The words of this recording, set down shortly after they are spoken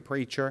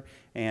preacher.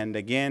 And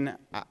again,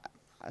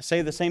 I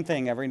say the same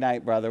thing every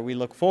night, brother. We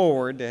look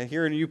forward to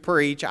hearing you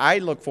preach. I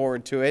look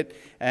forward to it.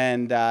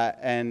 And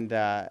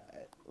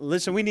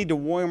listen, we need to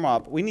warm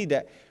up. We need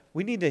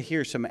to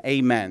hear some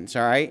amens.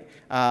 All right.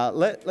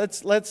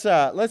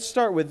 Let's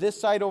start with this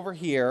side over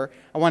here.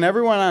 I want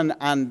everyone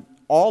on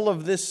all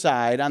of this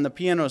side, on the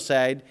piano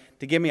side,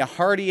 to give me a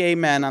hearty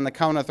amen on the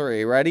count of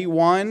three. Ready?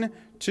 1,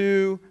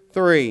 2,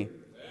 3.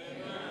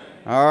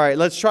 All right,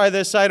 let's try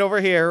this side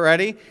over here.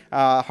 Ready?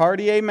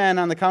 Hearty amen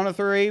on the count of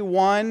three.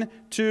 1,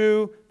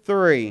 2,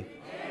 3. Amen.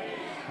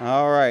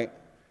 All right.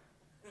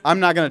 I'm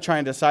not going to try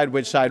and decide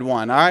which side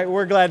won. All right,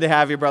 we're glad to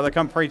have you, brother.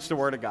 Come preach the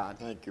Word of God.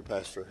 Thank you,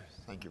 Pastor.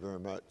 Thank you very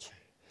much.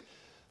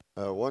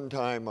 One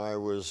time I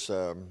was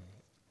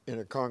in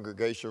a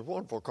congregation, a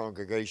wonderful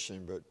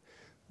congregation, but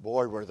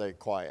boy, were they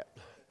quiet.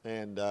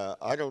 And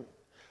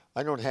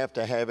I don't have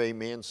to have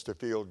amens to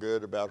feel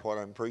good about what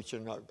I'm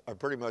preaching. I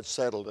pretty much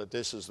settled that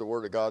this is the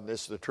Word of God and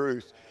this is the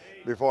truth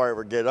before I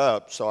ever get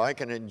up, so I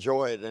can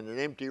enjoy it in an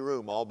empty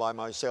room all by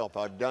myself.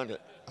 I've done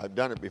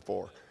it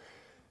before.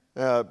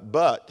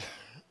 But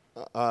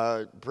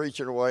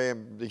preaching away,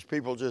 and these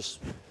people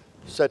just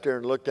sat there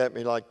and looked at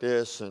me like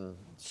this, and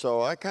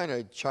so I kind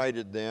of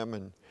chided them,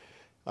 and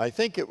I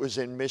think it was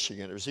in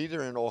Michigan. It was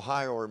either in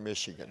Ohio or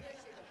Michigan.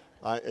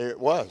 It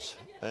was,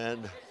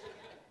 and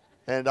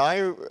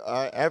I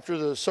after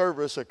the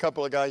service, a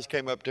couple of guys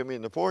came up to me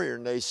in the foyer,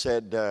 and they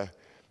said,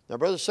 now,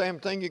 Brother Sam,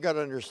 the thing you got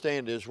to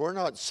understand is we're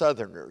not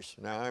Southerners.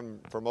 Now, I'm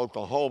from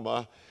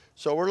Oklahoma,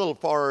 so we're a little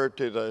far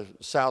to the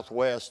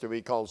southwest to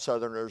be called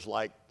Southerners,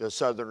 like the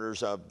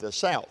Southerners of the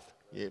South,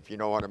 if you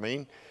know what I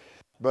mean.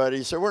 But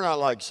he said, we're not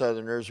like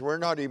Southerners. We're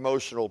not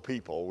emotional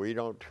people.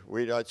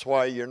 That's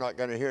why you're not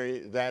going to hear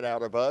that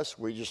out of us.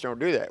 We just don't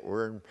do that.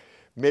 We're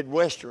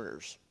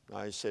Midwesterners.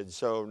 I said,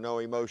 so no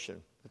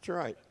emotion. That's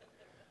right.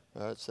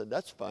 I said,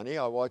 that's funny.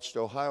 I watched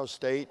Ohio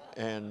State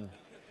and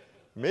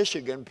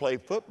Michigan play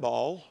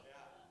football.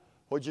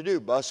 What'd you do,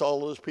 bus all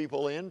those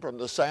people in from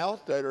the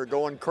South that are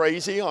going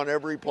crazy on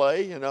every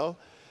play, you know?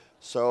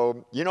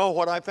 So, you know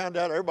what I found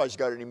out? Everybody's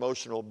got an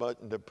emotional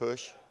button to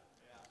push.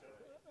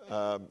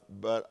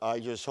 But I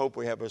just hope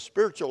we have a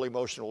spiritual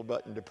emotional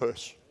button to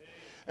push.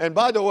 And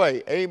by the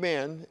way,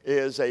 amen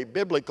is a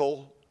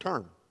biblical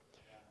term,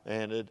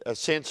 and it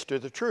assents to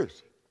the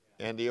truth.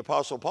 And the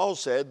Apostle Paul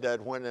said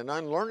that when an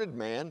unlearned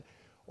man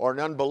or an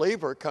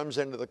unbeliever comes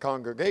into the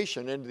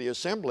congregation, into the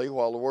assembly,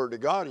 while the Word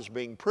of God is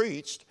being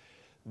preached,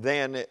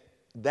 then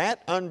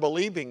that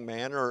unbelieving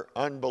man or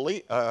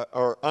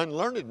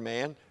unlearned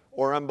man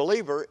or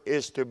unbeliever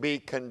is to be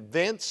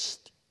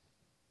convinced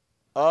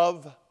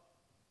of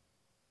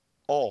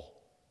all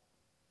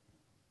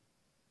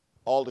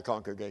the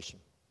congregation.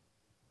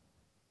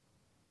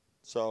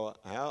 So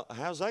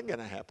how's that going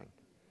to happen?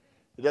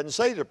 It doesn't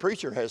say the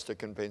preacher has to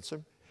convince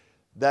him.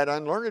 That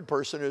unlearned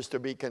person is to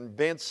be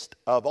convinced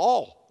of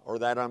all, or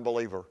that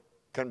unbeliever,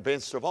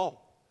 convinced of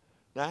all.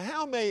 Now,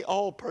 how may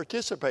all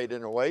participate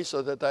in a way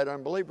so that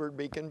unbeliever would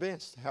be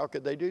convinced? How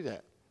could they do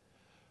that?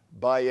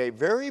 By a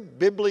very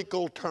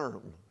biblical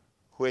term,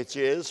 which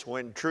is,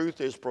 when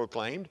truth is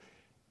proclaimed,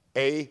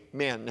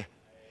 amen.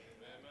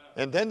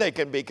 And then they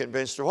can be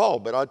convinced of all.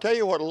 But I'll tell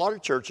you what, a lot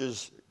of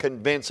churches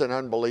convince an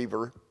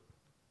unbeliever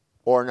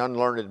or an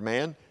unlearned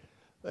man.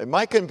 They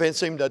might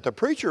convince him that the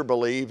preacher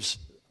believes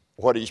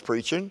what he's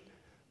preaching,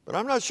 but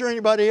I'm not sure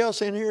anybody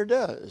else in here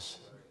does.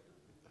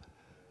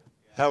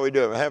 How we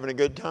doing? Having a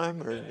good time?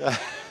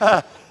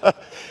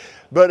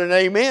 But an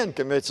amen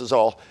convinces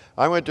all.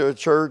 I went to a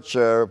church,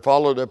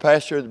 followed a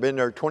pastor that had been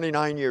there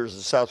 29 years,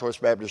 the Southwest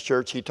Baptist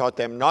Church. He taught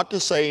them not to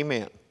say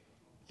amen.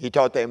 He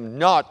taught them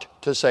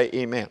not to say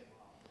amen.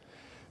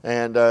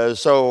 And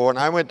so when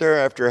I went there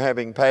after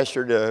having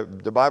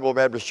pastored the Bible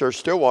Baptist Church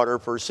Stillwater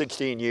for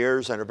 16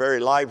 years and a very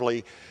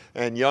lively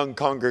and young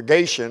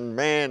congregation,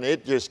 man,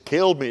 it just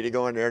killed me to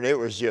go in there, and it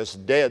was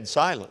just dead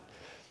silent.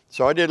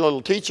 So I did a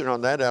little teaching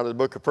on that out of the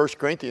book of 1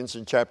 Corinthians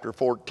in chapter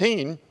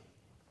 14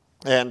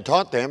 and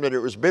taught them that it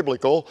was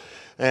biblical.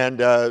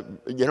 And,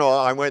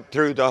 I went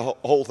through the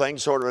whole thing,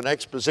 sort of an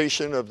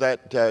exposition of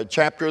that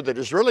chapter that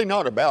is really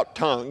not about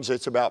tongues.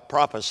 It's about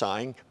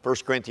prophesying, 1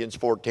 Corinthians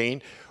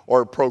 14,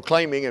 or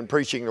proclaiming and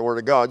preaching the Word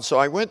of God. So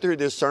I went through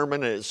this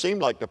sermon, and it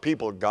seemed like the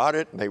people got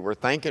it, and they were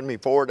thanking me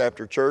for it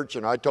after church.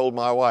 And I told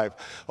my wife,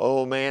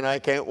 oh, man, I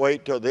can't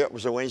wait till, that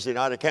was a Wednesday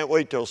night, I can't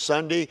wait till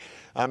Sunday.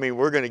 I mean,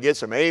 we're going to get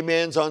some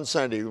amens on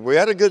Sunday. We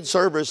had a good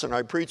service, and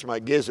I preached my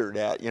gizzard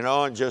out,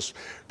 and just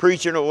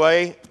preaching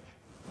away.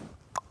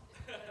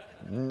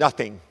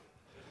 Nothing.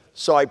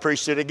 So I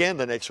preached it again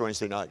the next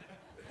Wednesday night.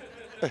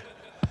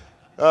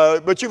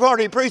 But you've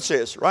already preached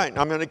this, right?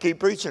 I'm going to keep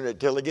preaching it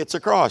till it gets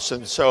across.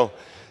 And so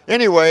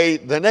anyway,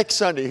 the next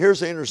Sunday,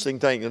 here's the interesting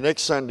thing. The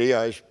next Sunday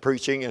I was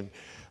preaching,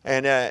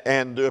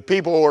 and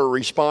people were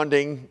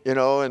responding,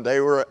 and they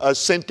were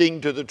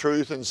assenting to the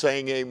truth and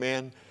saying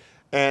amen.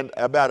 And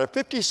about a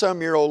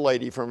 50-some-year-old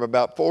lady from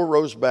about 4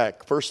 rows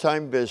back,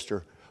 first-time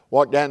visitor,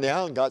 walked down the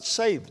aisle and got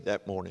saved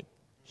that morning.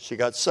 She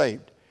got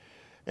saved.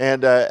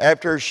 And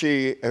after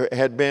she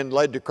had been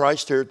led to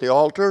Christ here at the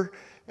altar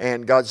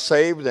and got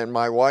saved, and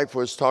my wife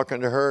was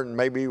talking to her, and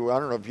maybe, I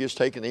don't know if you was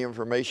taking the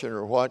information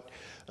or what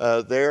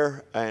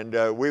there,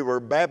 and we were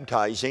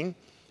baptizing.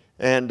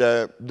 And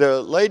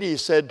the lady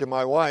said to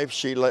my wife,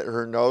 she let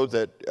her know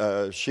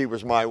that she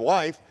was my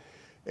wife,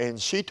 and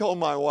she told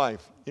my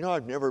wife, you know,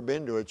 I've never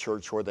been to a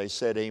church where they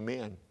said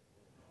amen.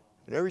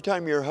 And every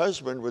time your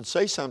husband would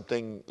say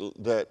something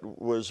that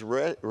was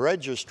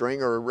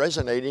registering or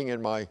resonating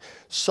in my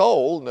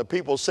soul, and the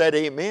people said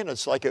amen,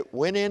 it's like it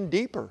went in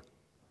deeper.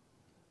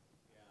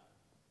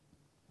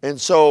 And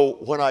so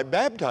when I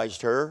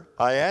baptized her,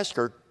 I asked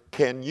her,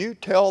 can you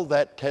tell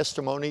that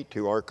testimony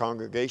to our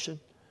congregation?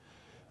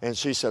 And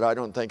she said, I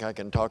don't think I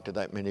can talk to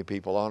that many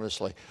people,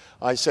 honestly.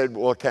 I said,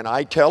 well, can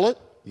I tell it?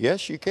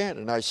 Yes, you can.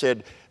 And I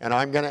said, and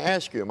I'm going to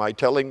ask you, am I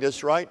telling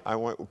this right? I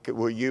went,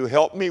 will you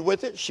help me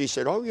with it? She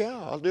said, oh, yeah,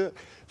 I'll do it.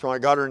 So when I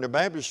got her into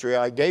baptistry,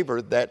 I gave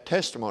her that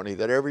testimony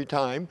that every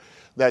time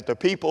that the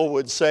people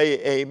would say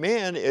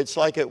amen, it's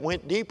like it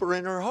went deeper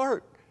in her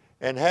heart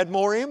and had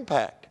more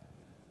impact.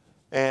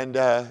 And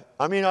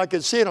I mean, I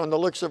could see it on the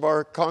looks of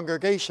our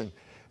congregation.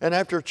 And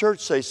after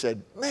church, they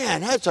said,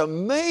 man, that's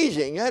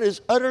amazing. That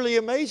is utterly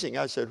amazing.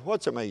 I said,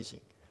 what's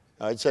amazing?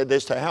 I said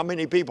this to how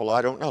many people?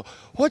 I don't know.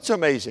 What's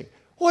amazing?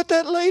 What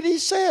that lady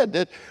said,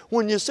 that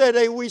when you said,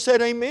 hey, we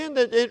said amen,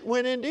 that it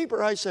went in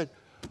deeper. I said,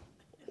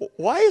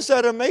 why is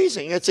that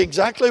amazing? It's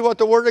exactly what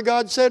the Word of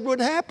God said would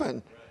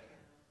happen.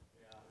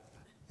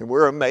 And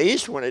we're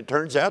amazed when it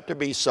turns out to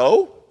be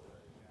so.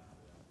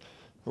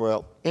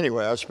 Well,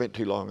 anyway, I spent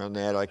too long on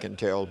that, I can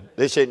tell.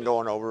 This isn't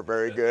going over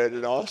very good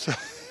at all.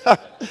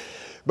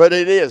 But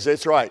it is,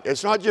 it's right.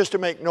 It's not just to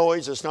make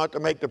noise. It's not to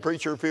make the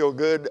preacher feel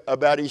good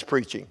about his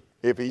preaching.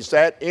 If he's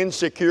that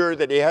insecure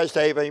that he has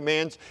to have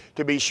amens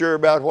to be sure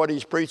about what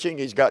he's preaching,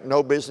 he's got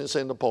no business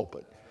in the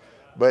pulpit.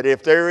 But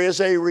if there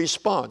is a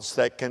response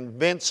that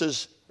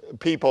convinces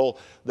people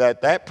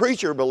that that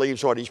preacher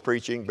believes what he's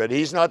preaching, but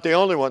he's not the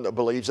only one that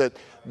believes it,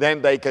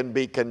 then they can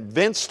be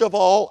convinced of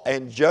all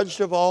and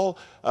judged of all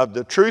of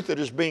the truth that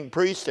is being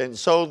preached, and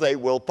so they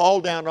will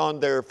fall down on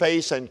their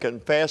face and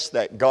confess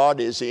that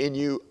God is in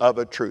you of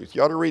a truth.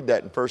 You ought to read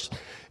that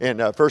in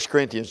 1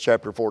 Corinthians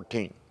chapter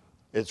 14.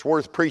 It's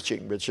worth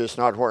preaching, but it's just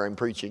not where I'm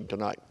preaching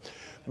tonight.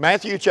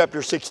 Matthew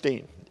chapter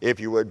 16, if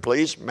you would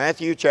please.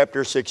 Matthew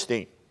chapter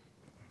 16.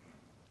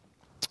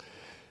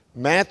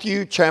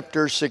 Matthew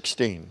chapter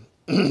 16.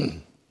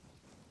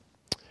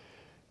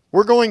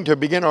 We're going to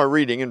begin our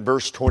reading in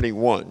verse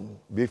 21.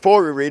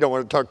 Before we read, I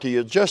want to talk to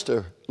you just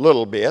a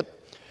little bit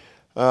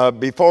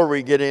before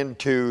we get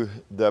into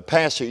the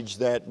passage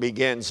that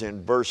begins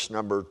in verse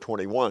number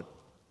 21.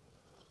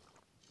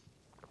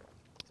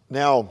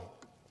 Now,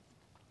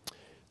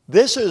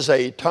 this is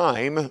a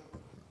time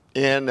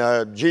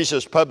in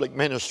Jesus' public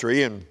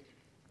ministry and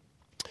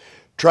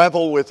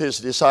travel with his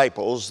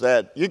disciples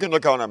that you can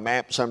look on a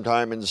map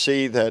sometime and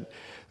see that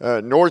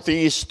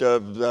northeast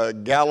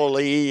of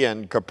Galilee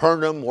and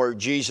Capernaum, where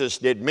Jesus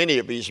did many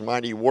of his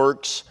mighty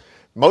works,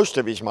 most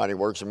of his mighty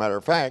works, as a matter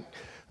of fact,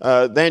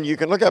 then you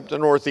can look up the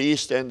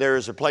northeast and there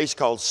is a place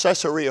called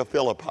Caesarea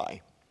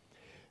Philippi.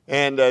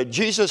 And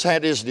Jesus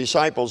had his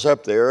disciples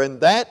up there, and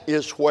that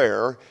is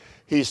where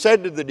he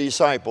said to the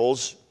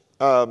disciples,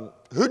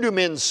 who do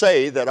men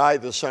say that I,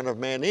 the Son of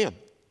Man, am?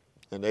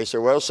 And they said,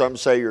 well, some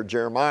say you're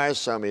Jeremiah,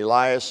 some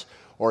Elias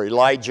or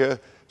Elijah.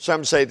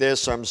 Some say this,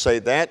 some say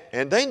that.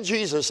 And then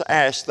Jesus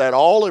asked that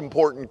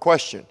all-important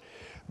question,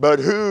 but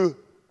who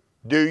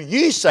do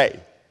ye say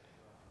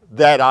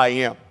that I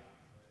am?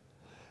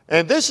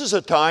 And this is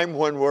a time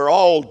when we're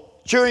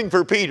all cheering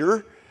for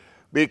Peter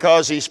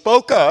because he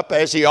spoke up,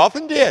 as he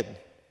often did.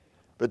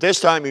 But this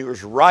time he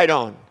was right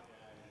on.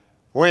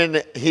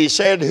 When he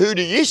said, who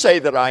do ye say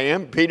that I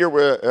am?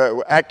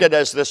 Peter acted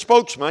as the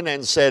spokesman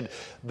and said,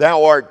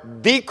 thou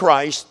art the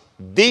Christ,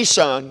 the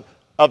Son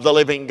of the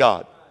living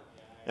God.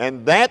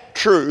 And that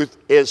truth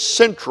is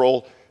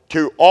central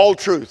to all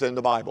truth in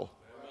the Bible.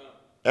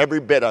 Every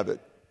bit of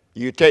it.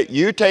 You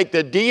take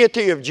the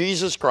deity of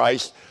Jesus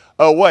Christ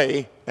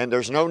away, and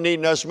there's no need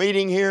in us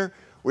meeting here.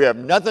 We have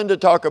nothing to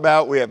talk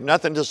about. We have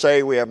nothing to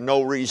say. We have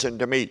no reason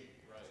to meet.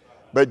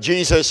 But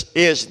Jesus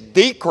is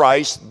the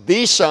Christ,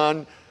 the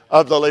Son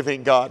of the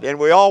living God. And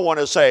we all want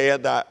to say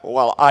that,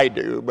 well, I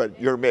do,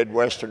 but you're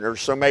Midwesterners,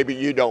 so maybe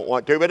you don't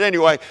want to. But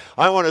anyway,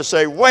 I want to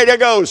say, way to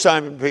go,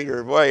 Simon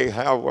Peter.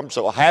 I'm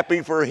so happy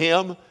for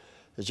him.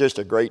 It's just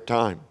a great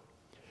time.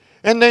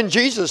 And then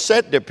Jesus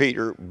said to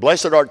Peter,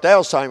 blessed art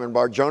thou, Simon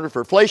Bar-Jonah,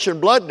 for flesh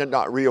and blood did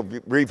not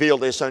reveal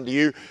this unto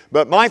you,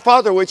 but my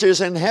Father which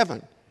is in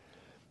heaven.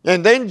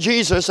 And then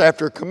Jesus,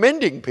 after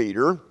commending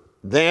Peter,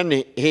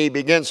 then he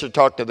begins to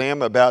talk to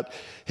them about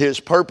his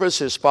purpose,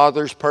 his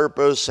Father's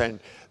purpose, and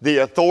the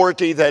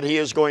authority that he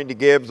is going to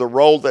give, a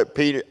role that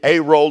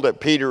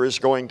Peter is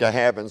going to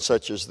have, and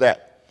such as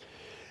that.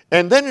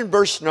 And then in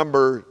verse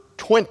number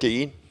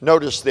 20,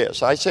 notice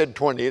this. I said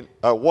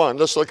 21.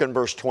 Let's look in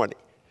verse 20.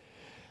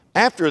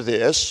 After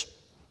this,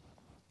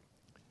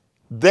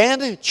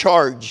 then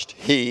charged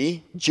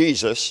he,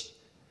 Jesus,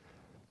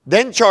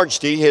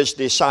 his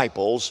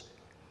disciples,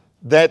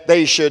 that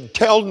they should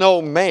tell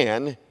no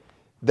man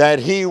that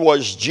he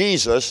was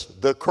Jesus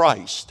the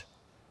Christ.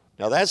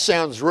 Now that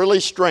sounds really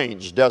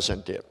strange,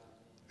 doesn't it?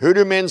 Who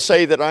do men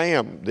say that I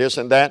am? This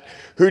and that.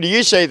 Who do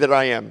you say that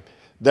I am?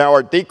 Thou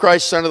art the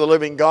Christ, Son of the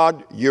living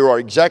God. You are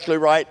exactly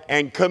right.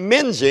 And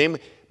commends him,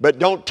 but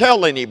don't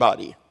tell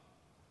anybody.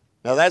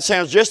 Now that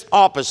sounds just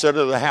opposite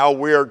of how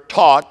we're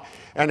taught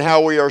and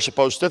how we are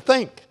supposed to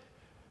think.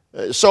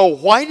 So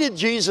why did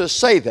Jesus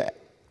say that?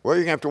 Well,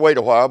 you're going to have to wait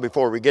a while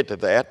before we get to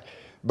that.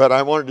 But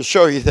I wanted to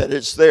show you that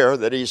it's there,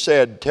 that he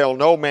said, tell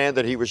no man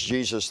that he was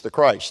Jesus the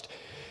Christ.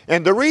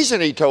 And the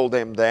reason he told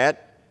them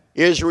that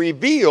is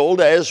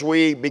revealed as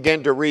we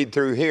begin to read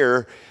through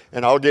here,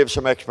 and I'll give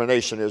some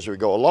explanation as we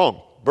go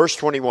along. Verse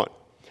 21.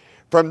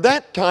 From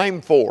that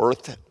time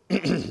forth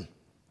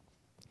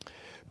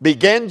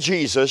began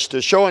Jesus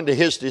to show unto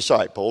his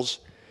disciples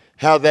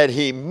how that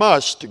he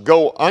must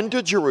go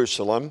unto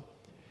Jerusalem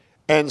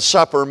and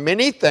suffer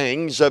many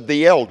things of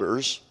the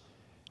elders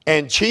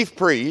and chief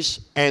priests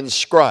and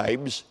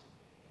scribes,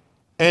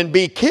 and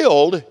be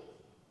killed.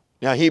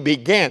 Now he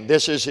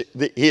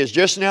is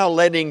just now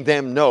letting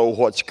them know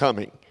what's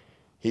coming.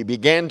 He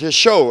began to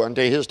show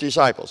unto his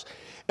disciples,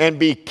 and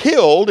be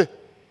killed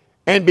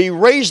and be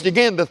raised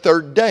again the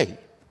third day.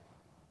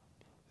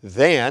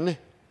 Then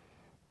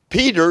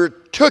Peter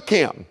took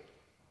him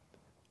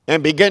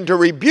and began to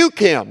rebuke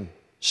him,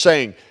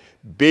 saying,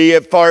 Be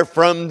it far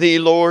from thee,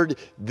 Lord,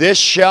 this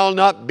shall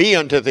not be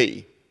unto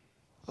thee.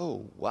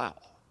 Oh, wow.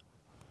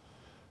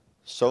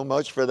 So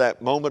much for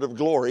that moment of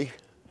glory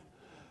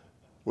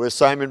with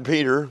Simon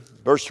Peter.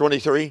 Verse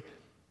 23,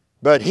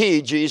 But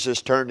he,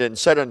 Jesus, turned and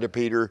said unto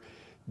Peter,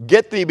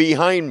 Get thee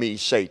behind me,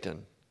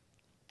 Satan.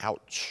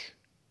 Ouch.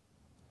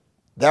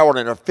 Thou art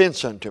an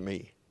offense unto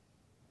me.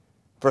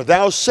 For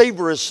thou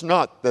savorest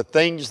not the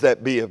things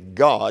that be of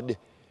God,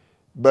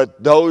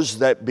 but those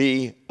that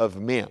be of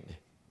men.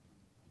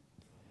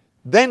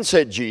 Then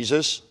said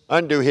Jesus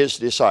unto his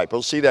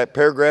disciples, see that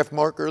paragraph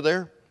marker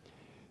there?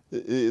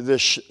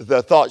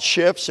 The thought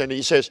shifts, and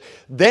he says,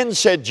 Then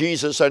said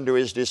Jesus unto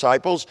his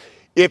disciples,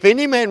 If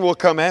any man will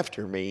come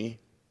after me,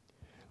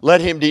 let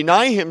him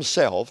deny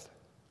himself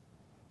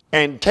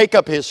and take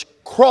up his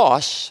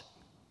cross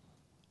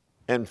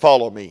and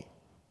follow me.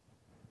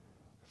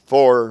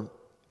 For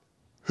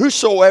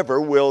whosoever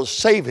will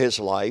save his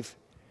life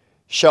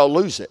shall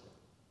lose it.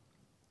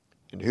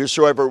 And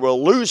whosoever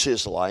will lose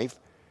his life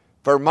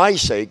for my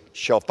sake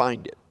shall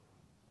find it.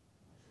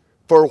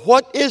 For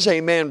what is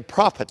a man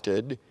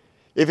profited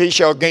if he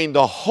shall gain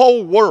the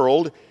whole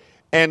world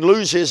and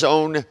lose his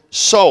own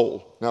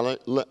soul? Now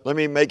let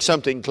me make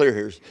something clear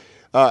here.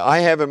 I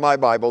have in my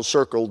Bible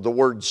circled the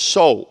word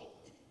soul.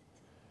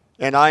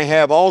 And I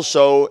have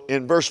also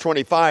in verse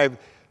 25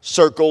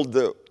 circled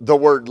the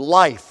word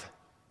life.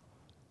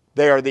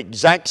 They are the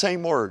exact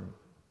same word.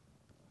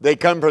 They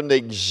come from the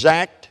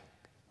exact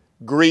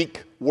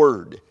Greek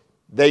word.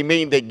 They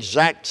mean the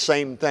exact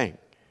same thing.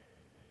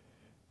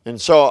 And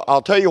so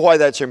I'll tell you why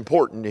that's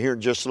important here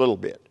in just a little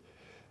bit.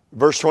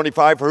 Verse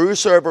 25, For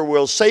whosoever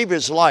will save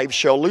his life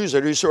shall lose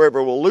it.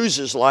 Whosoever will lose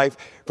his life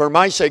for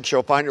my sake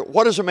shall find it.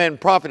 What does a man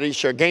profit if he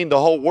shall gain the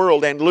whole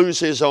world and lose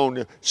his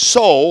own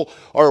soul?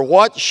 Or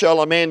what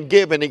shall a man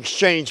give in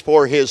exchange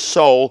for his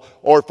soul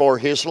or for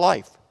his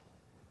life?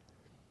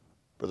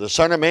 For the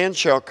Son of Man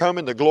shall come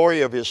in the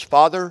glory of his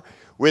Father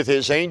with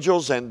his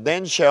angels, and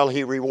then shall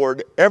he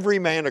reward every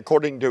man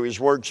according to his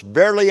works.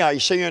 Verily I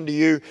say unto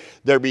you,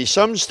 there be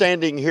some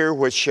standing here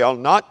which shall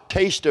not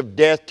taste of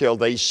death till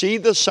they see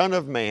the Son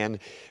of Man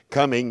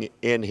coming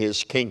in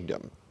his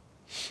kingdom.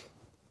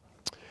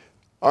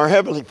 Our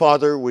Heavenly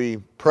Father, we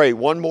pray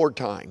one more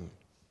time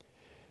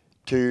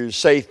to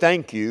say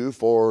thank you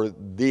for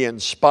the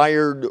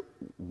inspired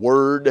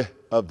Word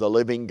of the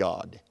living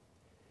God.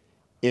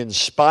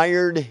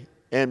 Inspired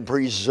and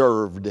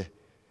preserved.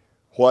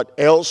 What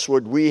else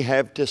would we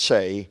have to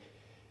say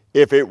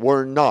if it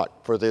were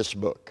not for this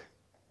book?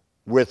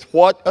 With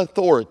what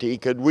authority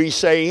could we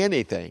say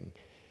anything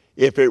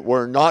if it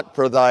were not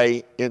for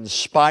thy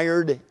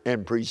inspired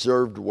and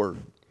preserved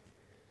word?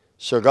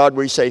 So God,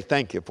 we say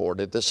thank you for it.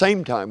 At the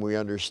same time, we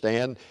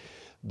understand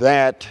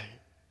that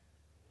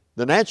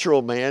the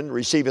natural man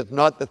receiveth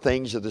not the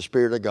things of the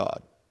Spirit of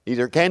God.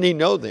 Neither can he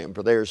know them,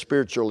 for they are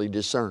spiritually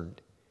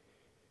discerned.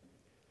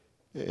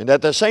 And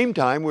at the same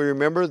time, we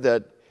remember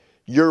that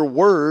your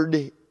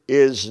word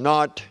is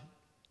not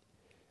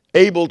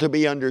able to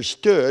be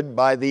understood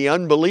by the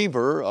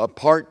unbeliever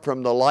apart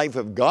from the life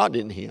of God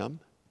in him.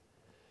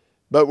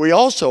 But we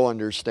also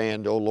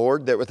understand, O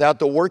Lord, that without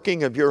the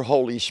working of your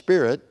Holy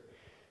Spirit,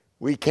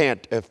 we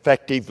can't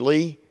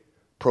effectively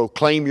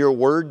proclaim your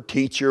word,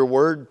 teach your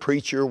word,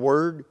 preach your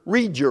word,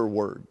 read your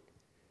word.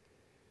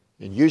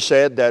 And you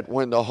said that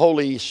when the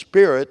Holy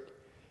Spirit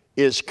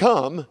is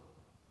come,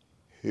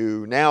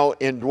 who now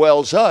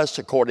indwells us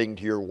according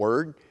to your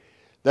word,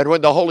 that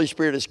when the Holy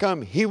Spirit has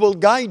come, he will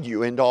guide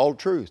you into all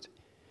truth.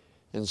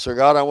 And so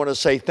God, I want to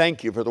say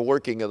thank you for the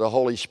working of the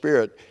Holy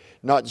Spirit.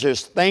 Not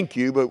just thank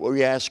you, but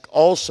we ask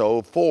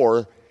also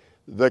for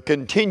the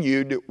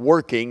continued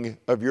working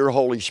of your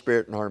Holy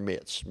Spirit in our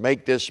midst.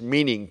 Make this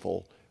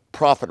meaningful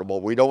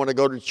profitable. We don't want to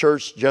go to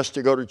church just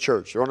to go to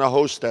church. We want to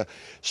host a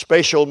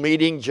special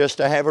meeting just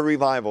to have a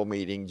revival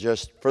meeting,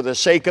 just for the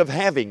sake of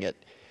having it.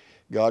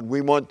 God,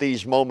 we want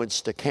these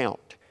moments to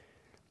count.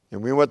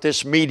 And we want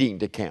this meeting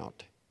to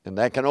count. And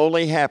that can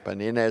only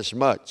happen in as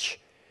much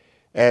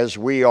as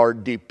we are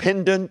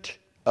dependent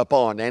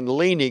upon and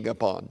leaning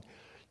upon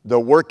the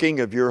working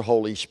of your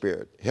Holy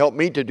Spirit. Help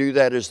me to do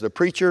that as the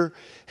preacher.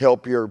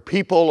 Help your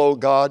people, oh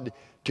God,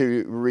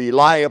 to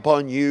rely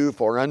upon you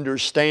for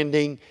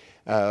understanding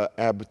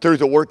through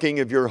the working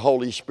of your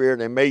Holy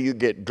Spirit. And may you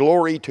get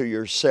glory to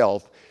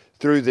yourself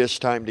through this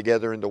time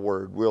together in the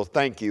Word. We'll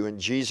thank you in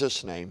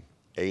Jesus' name.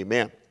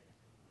 Amen.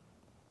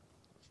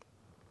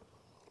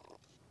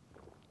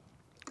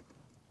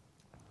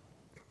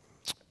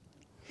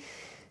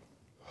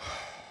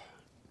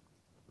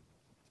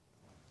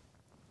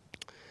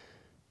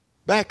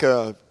 Back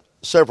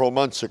several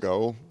months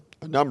ago,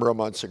 a number of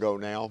months ago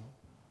now,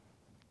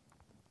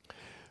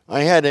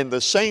 I had in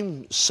the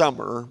same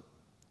summer,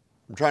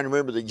 I'm trying to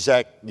remember the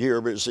exact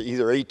year, but it was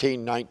either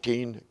 18,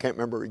 19, can't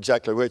remember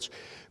exactly which,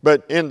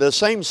 but in the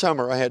same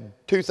summer I had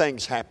two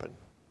things happen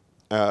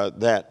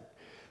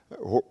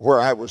where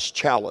I was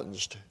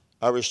challenged.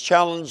 I was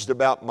challenged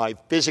about my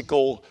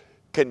physical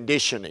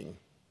conditioning.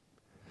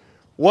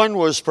 One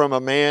was from a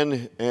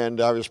man, and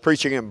I was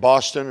preaching in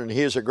Boston, and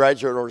he is a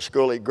graduate of our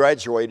school. He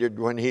graduated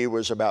when he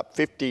was about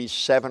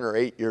 57 or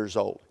 8 years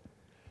old,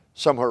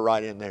 somewhere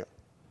right in there.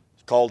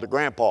 It's called the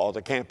grandpa of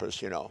the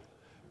campus, you know.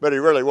 But he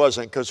really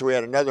wasn't, because we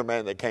had another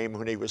man that came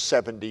when he was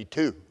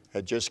 72,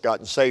 had just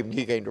gotten saved, and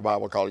he came to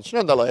Bible college.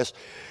 Nonetheless,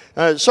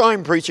 so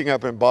I'm preaching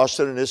up in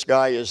Boston, and this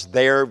guy is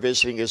there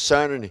visiting his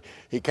son, and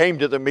he came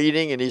to the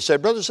meeting, and he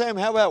said, "Brother Sam,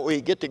 how about we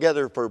get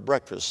together for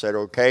breakfast?" I said,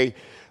 "Okay."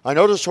 I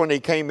noticed when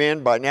he came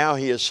in, by now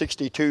he is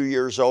 62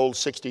 years old,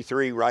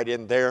 63 right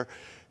in there.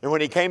 And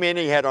when he came in,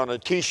 he had on a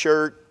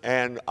T-shirt,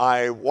 and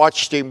I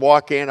watched him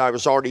walk in. I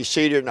was already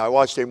seated, and I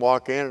watched him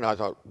walk in, and I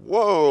thought,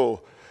 whoa.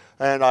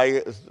 And I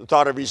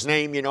thought of his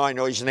name, you know, I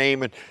know his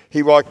name. And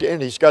he walked in,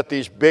 he's got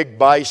these big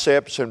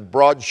biceps and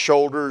broad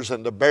shoulders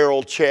and the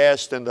barrel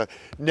chest and the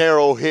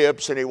narrow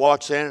hips. And he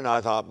walks in, and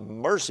I thought,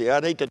 mercy,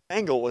 I'd hate to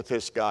tangle with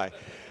this guy.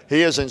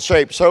 He is in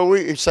shape. So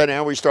we sat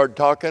down, we started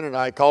talking, and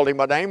I called him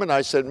by name, and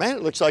I said, "Man,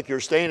 it looks like you're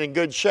staying in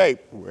good shape."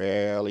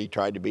 Well, he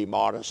tried to be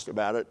modest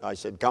about it. I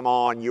said, "Come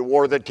on, you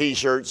wore the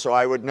T-shirt so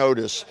I would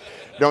notice.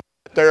 Don't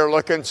sit there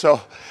looking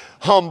so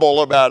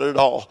humble about it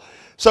all."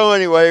 So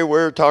anyway,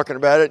 we're talking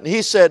about it, and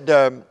he said,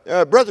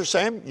 "Brother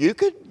Sam, you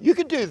could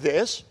do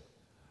this."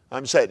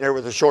 I'm sitting there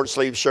with a short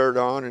sleeve shirt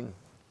on, and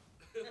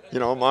you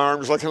know, my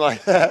arms looking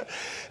like that.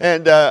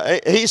 And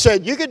he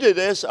said, "You could do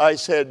this." I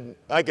said,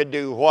 "I could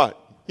do what?"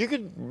 "You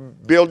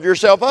could build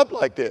yourself up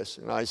like this."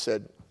 And I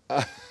said,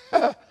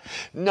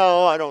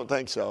 "No, I don't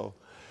think so."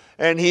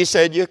 And he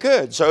said, "You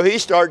could." So he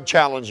started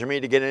challenging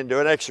me to get into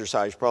an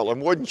exercise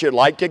program. "Wouldn't you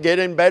like to get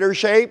in better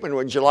shape? And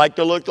wouldn't you like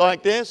to look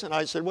like this?" And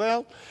I said,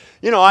 "Well,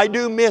 you know, I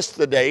do miss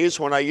the days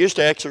when I used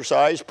to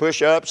exercise,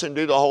 push-ups, and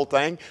do the whole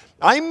thing.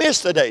 I miss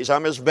the days.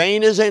 I'm as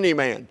vain as any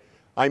man.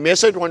 I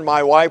miss it when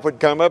my wife would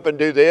come up and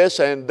do this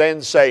and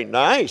then say,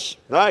 'Nice,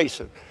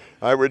 nice.' And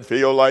I would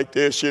feel like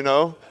this, you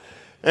know.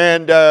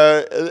 And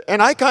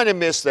I kind of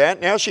miss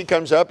that. Now she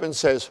comes up and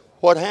says,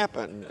 'What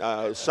happened?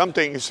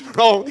 Something's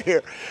wrong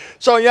here.'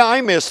 So yeah, I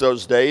miss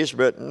those days,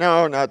 but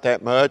no, not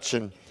that much.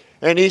 And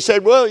he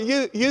said, 'Well,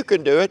 you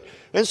can do it.'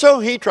 And so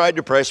he tried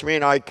to press me,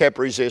 and I kept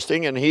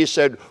resisting. And he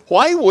said,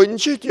 'Why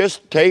wouldn't you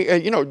just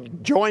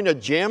join a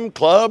gym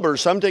club or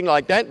something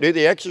like that, do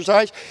the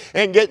exercise,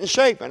 and get in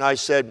shape?' And I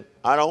said,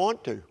 'I don't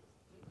want to.'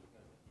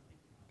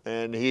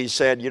 And he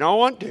said, 'You don't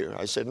want to?'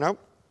 I said, 'No.'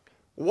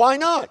 'Why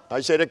not?'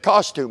 I said, 'It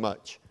costs too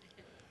much.'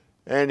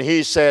 And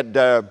he said,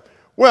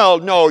 'Well,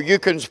 no, you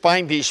can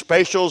find these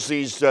specials,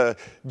 these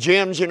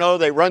gyms, you know,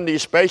 they run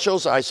these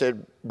specials.' I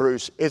said,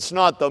 'Bruce, it's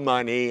not the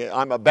money.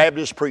 I'm a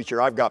Baptist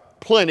preacher. I've got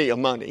plenty of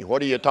money.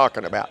 What are you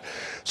talking about?'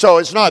 So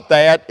it's not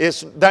that.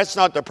 That's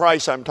not the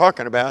price I'm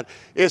talking about.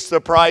 It's the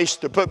price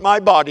to put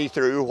my body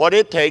through what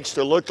it takes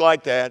to look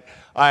like that.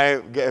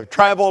 I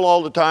travel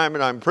all the time,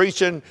 and I'm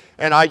preaching,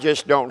 and I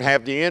just don't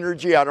have the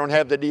energy. I don't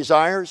have the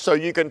desire. So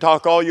you can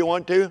talk all you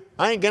want to.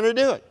 I ain't going to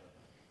do it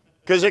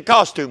because it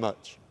costs too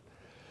much.'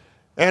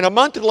 And a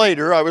month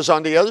later, I was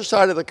on the other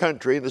side of the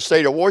country, in the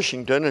state of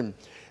Washington, and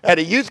at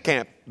a youth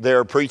camp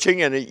there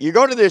preaching. And you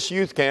go to this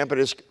youth camp, and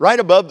it's right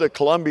above the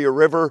Columbia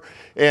River,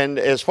 and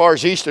as far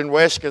as east and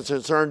west is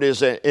concerned,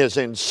 is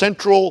in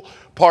central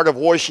part of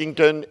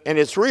Washington, and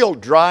it's real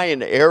dry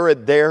and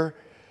arid there.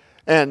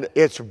 And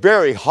it's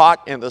very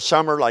hot in the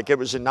summer, like it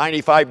was in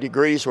 95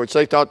 degrees, which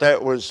they thought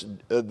that was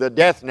the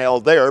death knell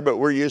there, but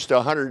we're used to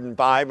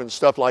 105 and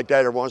stuff like that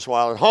every once in a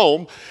while at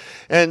home.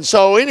 And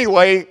so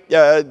anyway,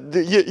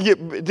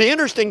 the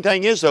interesting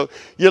thing is, though,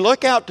 you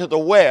look out to the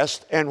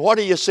west, and what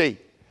do you see?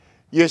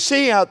 You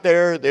see out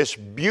there this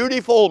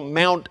beautiful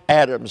Mount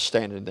Adams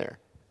standing there.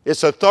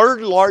 It's the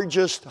third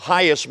largest,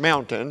 highest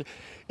mountain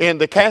in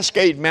the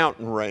Cascade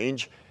Mountain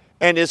Range,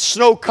 and it's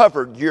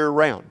snow-covered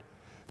year-round.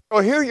 So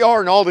here you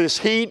are in all this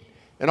heat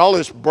and all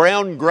this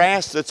brown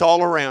grass that's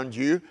all around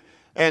you.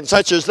 and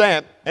such as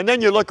that. And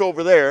then you look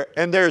over there,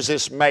 and there's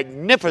this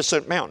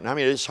magnificent mountain. I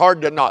mean, it's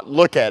hard to not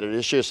look at it.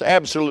 It's just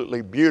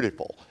absolutely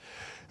beautiful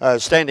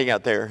standing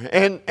out there.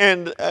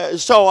 And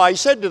so I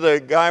said to the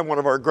guy, one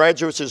of our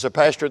graduates is a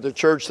pastor of the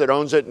church that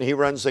owns it, and he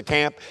runs the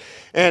camp.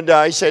 And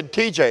I said,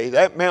 TJ,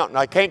 that mountain,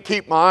 I can't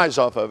keep my eyes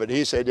off of it.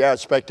 He said, yeah,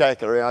 it's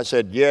spectacular. And I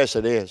said, yes,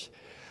 it is.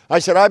 I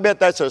said, I bet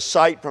that's a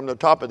sight from the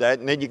top of that,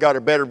 and then you got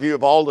a better view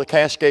of all the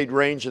Cascade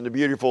Range and the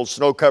beautiful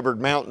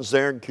snow-covered mountains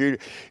there,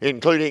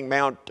 including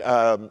Mount,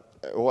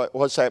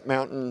 what's that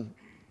mountain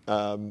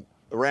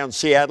around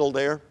Seattle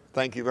there?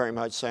 Thank you very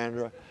much,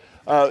 Sandra.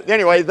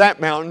 Anyway,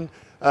 that mountain,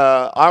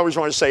 I always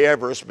want to say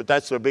Everest, but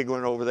that's the big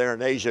one over there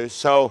in Asia.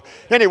 So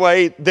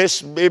anyway,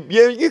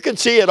 you can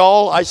see it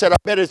all. I said, I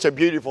bet it's a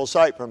beautiful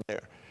sight from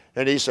there.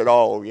 And he said,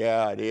 oh,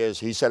 yeah, it is.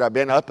 He said, I've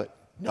been up it.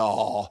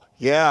 No,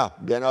 yeah,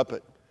 been up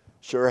it.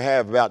 Sure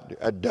have. About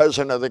a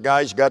dozen of the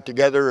guys got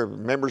together,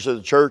 members of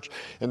the church,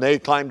 and they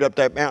climbed up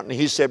that mountain.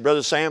 He said,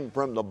 Brother Sam,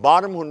 from the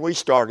bottom when we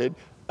started,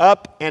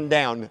 up and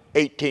down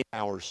 18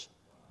 hours.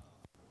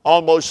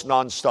 Almost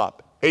nonstop,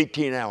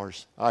 18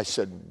 hours. I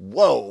said,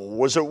 whoa,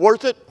 was it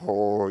worth it?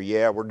 Oh,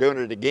 yeah, we're doing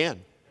it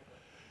again.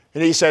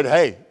 And he said,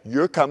 hey,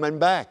 you're coming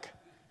back.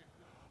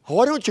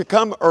 Why don't you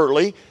come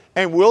early,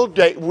 and we'll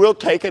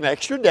take an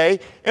extra day,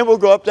 and we'll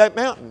go up that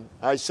mountain.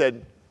 I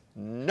said,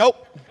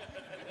 nope.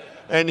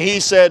 And he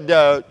said,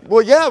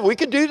 well, yeah, we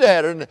could do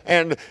that.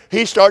 And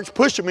he starts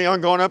pushing me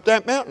on going up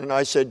that mountain. And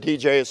I said,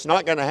 TJ, it's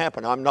not going to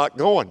happen. I'm not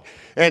going.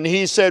 And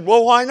he said,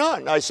 well, why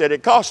not? And I said,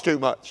 it costs too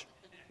much.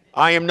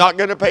 I am not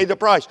going to pay the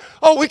price.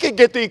 Oh, we could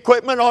get the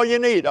equipment, all you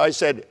need. I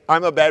said,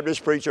 I'm a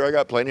Baptist preacher. I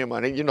got plenty of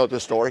money. You know the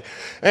story.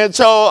 And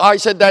so I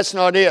said, that's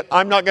not it.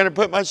 I'm not going to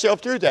put myself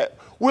through that.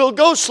 We'll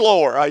go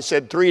slower. I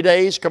said, 3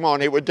 days? Come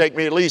on, it would take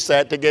me at least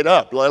that to get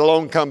up, let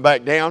alone come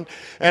back down.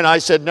 And I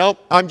said, nope,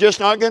 I'm just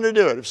not going to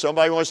do it. If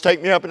somebody wants to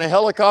take me up in a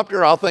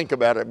helicopter, I'll think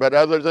about it. But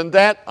other than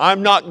that,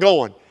 I'm not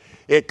going.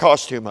 It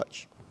costs too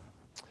much.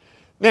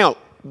 Now,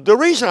 the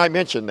reason I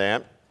mention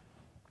that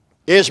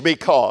is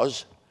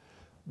because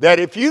that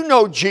if you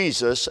know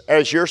Jesus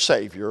as your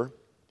Savior,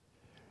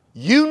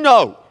 you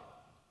know,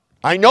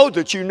 I know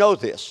that you know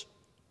this,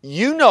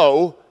 you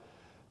know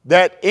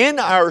that in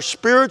our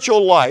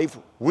spiritual life,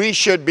 we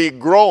should be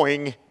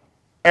growing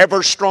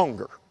ever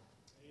stronger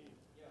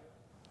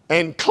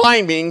and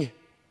climbing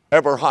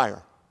ever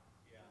higher.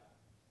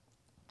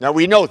 Now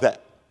we know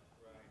that.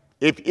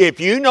 If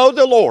you know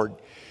the Lord,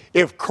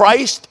 if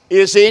Christ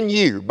is in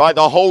you by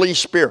the Holy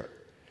Spirit,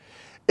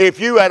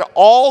 if you at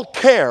all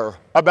care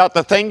about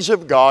the things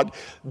of God,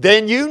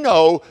 then you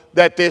know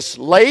that this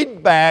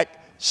laid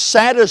back,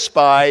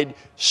 satisfied,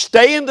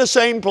 stay in the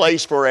same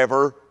place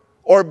forever,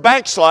 or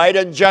backslide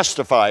and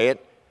justify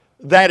it,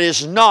 that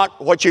is not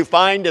what you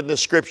find in the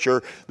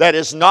Scripture. That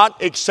is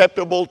not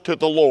acceptable to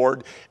the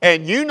Lord.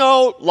 And you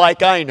know,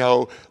 like I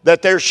know,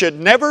 that there should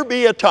never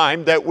be a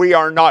time that we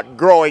are not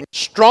growing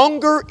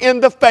stronger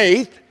in the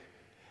faith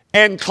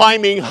and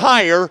climbing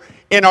higher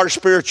in our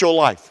spiritual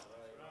life.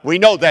 We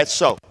know that's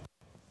so.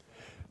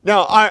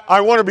 Now,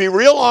 I want to be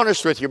real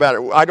honest with you about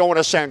it. I don't want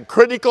to sound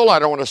critical. I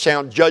don't want to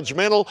sound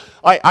judgmental.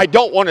 I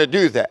don't want to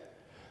do that.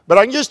 But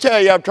I can just tell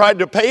you, I've tried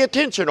to pay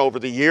attention over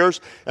the years,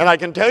 and I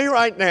can tell you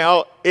right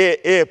now,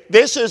 if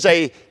this is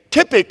a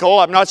typical,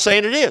 I'm not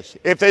saying it is,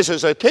 if this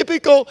is a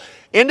typical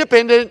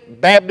independent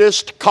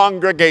Baptist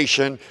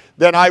congregation,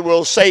 then I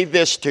will say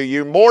this to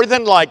you, more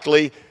than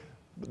likely,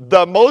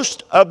 the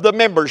most of the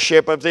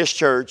membership of this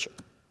church,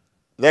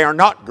 they are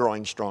not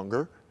growing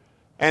stronger,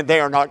 and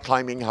they are not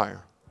climbing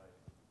higher.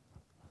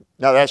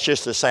 Now, that's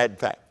just a sad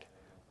fact.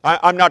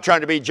 I'm not trying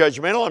to be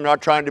judgmental, I'm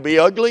not trying to be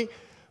ugly,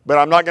 but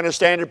I'm not going to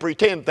stand and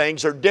pretend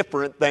things are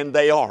different than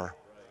they are.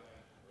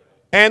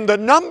 And the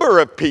number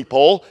of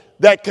people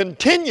that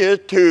continue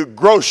to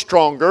grow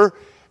stronger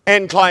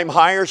and climb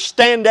higher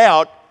stand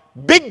out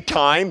big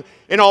time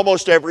in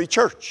almost every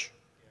church.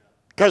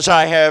 Because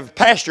I have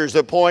pastors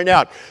that point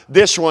out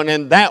this one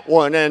and that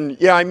one, and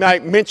yeah, I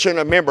might mention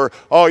a member.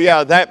 Oh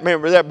yeah, that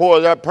member, that boy,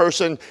 that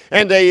person,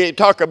 and they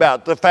talk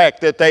about the fact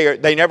that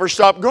they never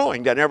stop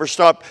growing, they never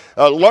stop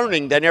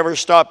learning, they never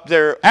stop,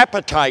 their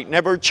appetite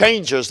never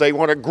changes. They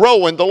want to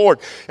grow in the Lord,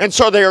 and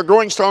so they are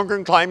growing stronger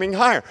and climbing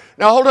higher.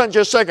 Now hold on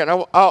just a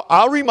second.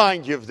 I'll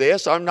remind you of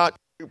this. I'm not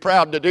too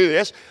proud to do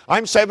this.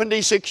 I'm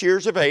 76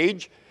 years of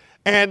age,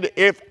 and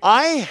if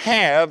I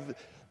have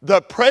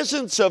the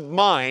presence of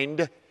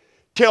mind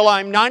till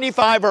I'm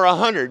 95 or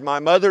 100. My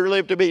mother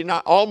lived to be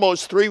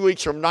almost 3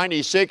 weeks from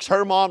 96.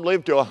 Her mom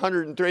lived to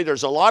 103.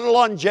 There's a lot of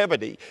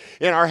longevity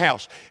in our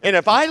house. And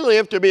if I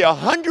live to be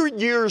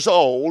 100 years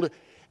old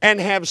and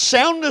have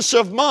soundness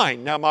of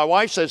mind, now my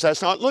wife says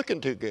that's not looking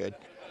too good,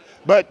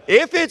 but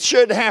if it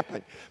should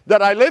happen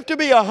that I live to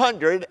be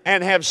 100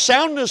 and have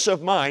soundness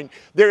of mind,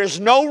 there is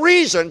no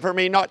reason for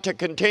me not to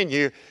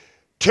continue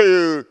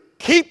to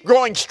keep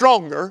growing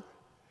stronger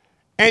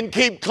and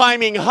keep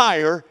climbing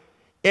higher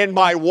in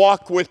my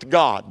walk with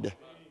God.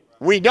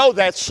 We know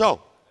that's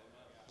so.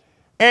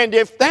 And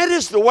if that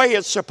is the way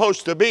it's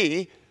supposed to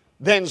be,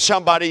 then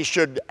somebody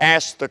should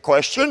ask the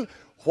question,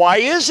 why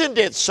isn't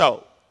it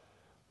so?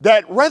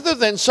 that rather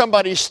than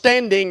somebody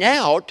standing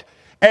out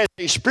as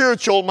a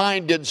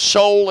spiritual-minded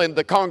soul in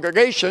the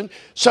congregation,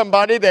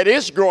 somebody that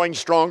is growing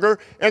stronger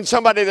and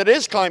somebody that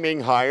is climbing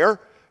higher,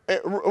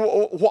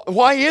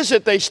 why is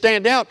it they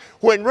stand out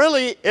when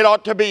really it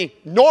ought to be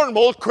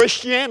normal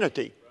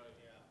Christianity?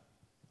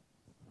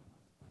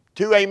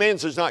 Two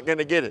amens is not going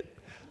to get it.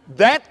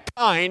 That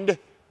kind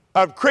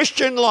of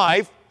Christian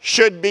life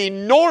should be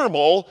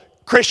normal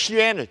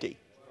Christianity.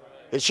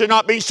 It should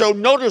not be so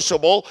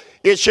noticeable.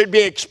 It should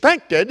be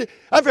expected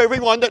of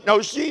everyone that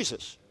knows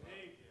Jesus.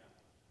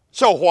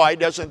 So why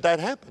doesn't that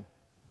happen?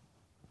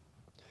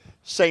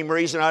 Same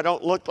reason I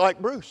don't look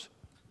like Bruce.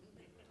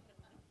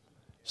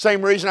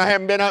 Same reason I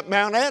haven't been up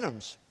Mount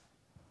Adams.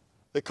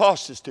 The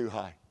cost is too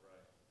high.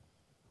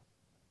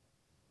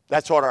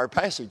 That's what our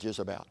passage is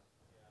about.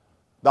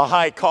 The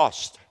high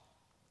cost.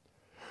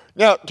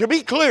 Now, to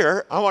be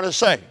clear, I want to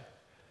say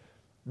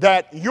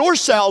that your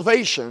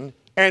salvation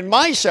and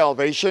my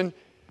salvation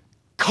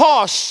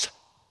costs,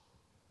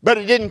 but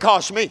it didn't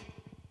cost me.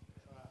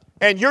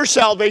 And your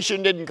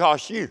salvation didn't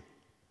cost you.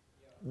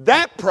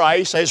 That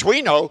price, as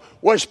we know,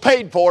 was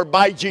paid for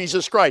by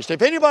Jesus Christ.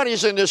 If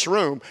anybody's in this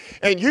room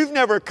and you've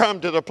never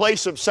come to the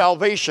place of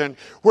salvation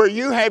where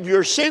you have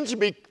your sins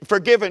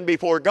forgiven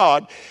before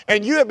God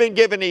and you have been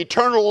given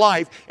eternal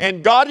life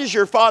and God is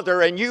your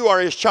Father and you are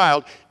His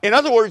child, in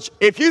other words,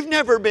 if you've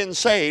never been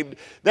saved,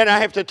 then I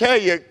have to tell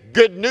you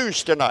good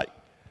news tonight.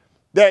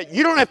 That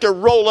you don't have to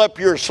roll up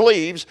your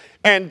sleeves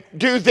and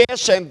do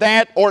this and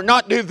that or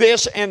not do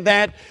this and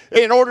that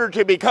in order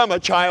to become a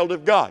child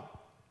of God.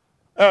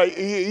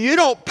 You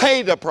don't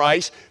pay the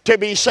price to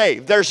be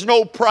saved. There's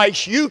no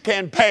price you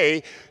can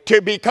pay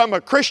to become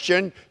a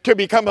Christian, to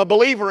become a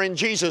believer in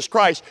Jesus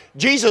Christ.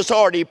 Jesus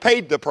already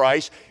paid the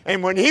price.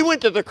 And when He went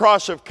to the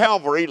cross of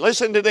Calvary,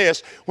 listen to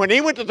this, when He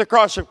went to the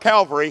cross of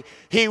Calvary,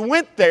 He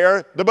went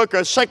there, the book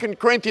of 2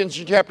 Corinthians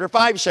chapter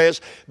 5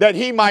 says, that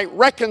He might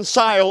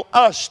reconcile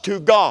us to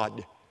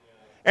God.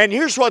 And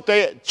here's what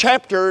the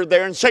chapter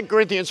there in 2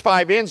 Corinthians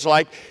 5 ends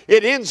like.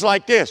 It ends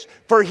like this.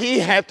 For He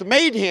hath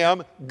made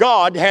Him,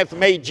 God hath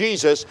made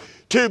Jesus,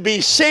 to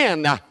be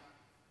sin.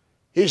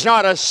 He's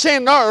not a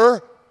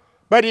sinner,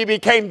 but He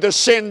became the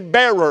sin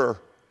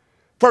bearer.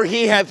 For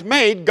He hath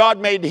made,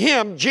 God made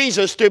Him,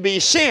 Jesus, to be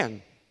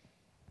sin.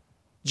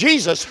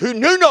 Jesus, who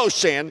knew no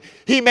sin,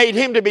 He made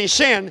Him to be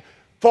sin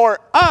for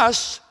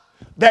us,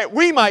 that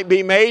we might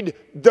be made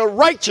the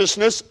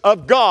righteousness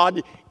of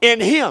God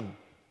in Him.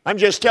 I'm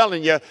just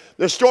telling you,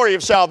 the story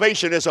of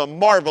salvation is a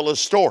marvelous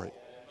story.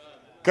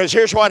 Because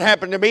here's what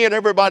happened to me and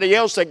everybody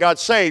else that got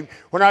saved.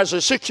 When I was a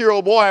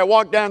 6-year-old boy, I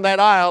walked down that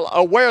aisle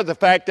aware of the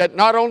fact that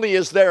not only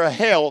is there a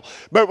hell,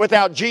 but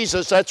without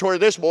Jesus, that's where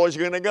this boy's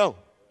going to go.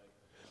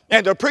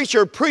 And the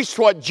preacher preached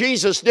what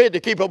Jesus did to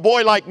keep a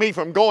boy like me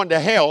from going to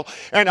hell.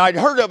 And I'd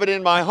heard of it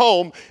in my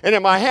home and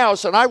in my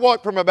house. And I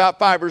walked from about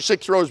 5 or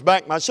 6 rows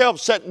back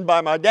myself, sitting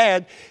by my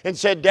dad, and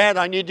said, Dad,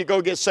 I need to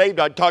go get saved.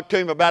 I'd talked to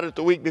him about it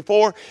the week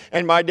before.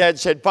 And my dad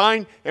said,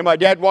 fine. And my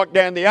dad walked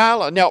down the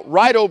aisle and knelt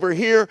right over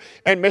here.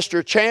 And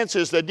Mr. Chance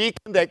is the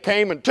deacon that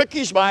came and took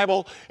his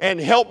Bible and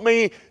helped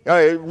me,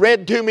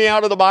 read to me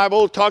out of the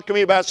Bible, talked to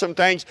me about some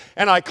things.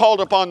 And I called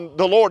upon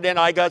the Lord and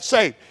I got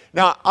saved.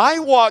 Now, I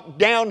walked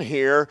down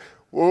here,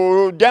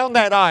 down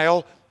that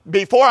aisle,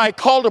 before I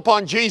called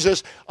upon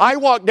Jesus, I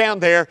walked down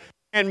there,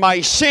 and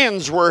my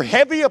sins were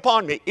heavy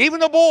upon me.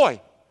 Even a boy.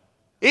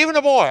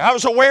 I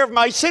was aware of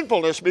my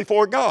sinfulness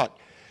before God.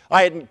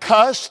 I hadn't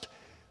cussed.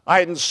 I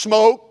hadn't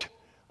smoked.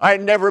 I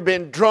had never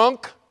been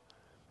drunk.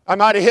 I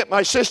might have hit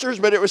my sisters,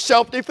 but it was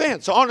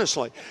self-defense,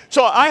 honestly.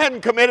 So I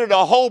hadn't committed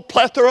a whole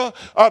plethora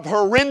of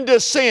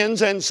horrendous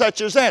sins and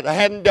such as that. I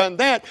hadn't done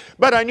that,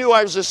 but I knew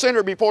I was a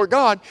sinner before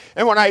God.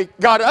 And when I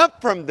got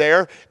up from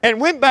there and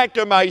went back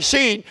to my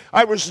seat,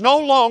 I was no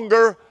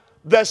longer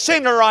the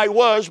sinner I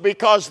was,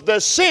 because the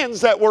sins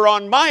that were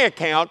on my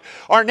account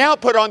are now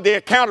put on the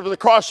account of the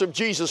cross of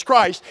Jesus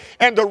Christ,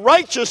 and the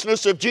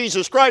righteousness of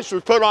Jesus Christ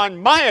was put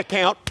on my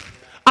account.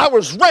 I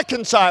was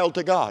reconciled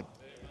to God.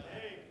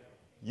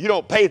 You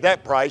don't pay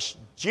that price.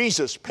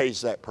 Jesus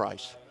pays that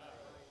price.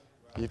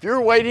 If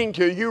you're waiting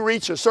till you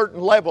reach a certain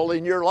level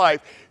in your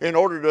life in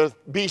order to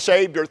be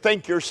saved or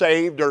think you're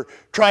saved or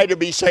try to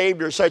be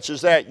saved or such as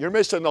that, you're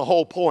missing the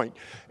whole point.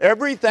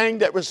 Everything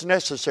that was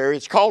necessary,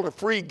 it's called a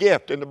free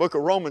gift in the book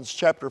of Romans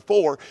chapter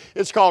 4.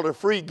 It's called a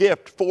free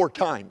gift 4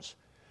 times.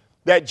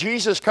 That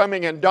Jesus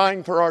coming and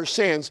dying for our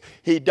sins,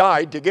 He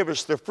died to give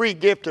us the free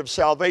gift of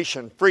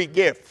salvation. Free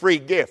gift, free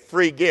gift,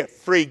 free gift,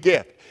 free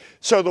gift.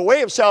 So the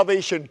way of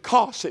salvation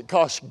costs. It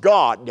costs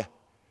God.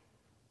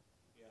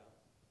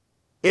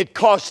 It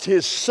cost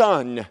His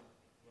Son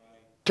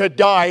to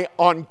die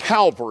on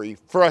Calvary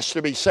for us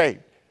to be saved.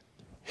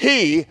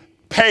 He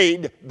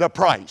paid the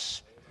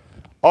price.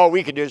 All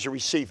we can do is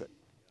receive it.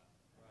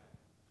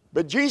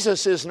 But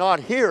Jesus is not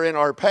here in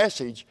our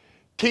passage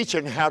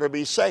teaching how to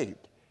be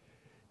saved.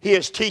 He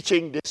is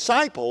teaching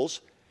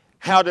disciples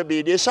how to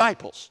be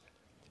disciples.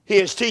 He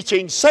is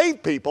teaching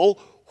saved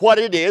people what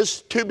it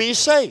is to be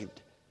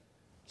saved.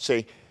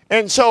 See,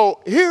 And so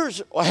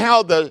here's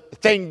how the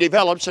thing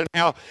develops and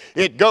how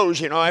it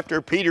goes.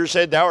 After Peter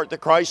said, "Thou art the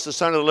Christ, the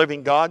Son of the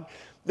living God,"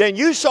 then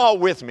you saw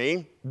with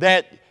me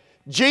that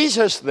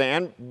Jesus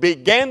then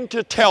began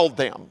to tell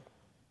them.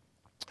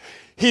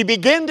 He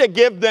began to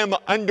give them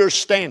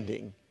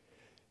understanding.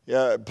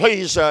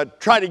 Please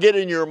try to get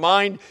in your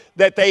mind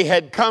that they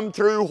had come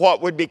through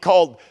what would be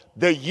called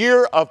the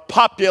year of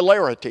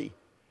popularity.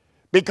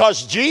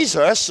 Because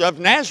Jesus of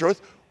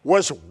Nazareth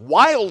was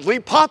wildly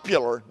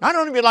popular. I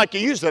don't even like to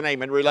use the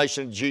name in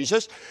relation to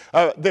Jesus,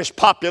 this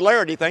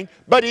popularity thing,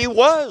 but he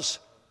was.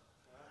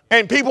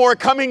 And people were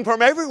coming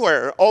from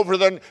everywhere over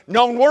the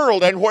known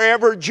world and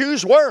wherever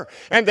Jews were.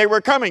 And they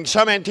were coming,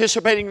 some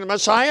anticipating the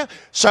Messiah,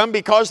 some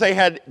because they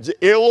had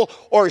ill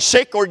or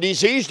sick or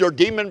diseased or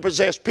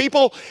demon-possessed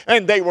people.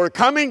 And they were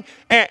coming,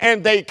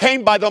 and they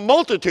came by the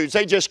multitudes.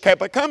 They just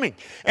kept coming.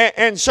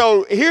 And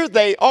so here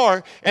they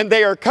are, and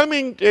they are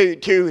coming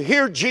to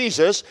hear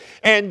Jesus.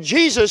 And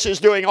Jesus is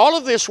doing all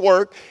of this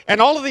work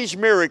and all of these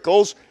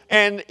miracles,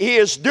 and he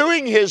is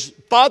doing his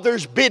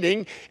Father's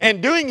bidding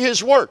and doing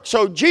his work.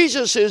 So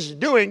Jesus is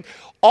doing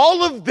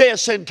all of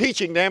this and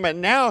teaching them.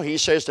 And now he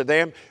says to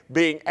them,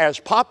 being as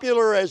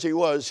popular as he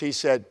was, he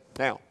said,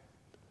 "Now,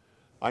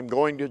 I'm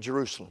going to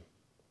Jerusalem.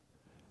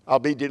 I'll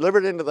be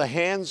delivered into the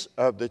hands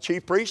of the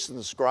chief priests and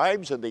the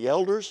scribes and the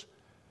elders,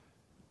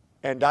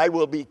 and I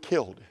will be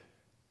killed."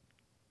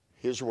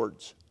 His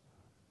words.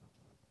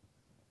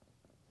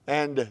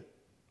 "And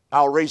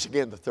I'll rise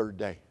again the third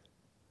day."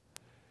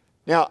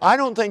 Now, I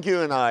don't think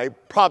you and I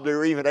probably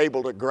are even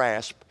able to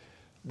grasp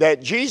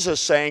that Jesus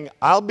saying,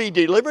 "I'll be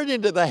delivered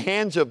into the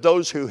hands of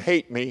those who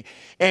hate me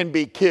and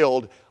be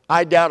killed."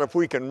 I doubt if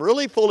we can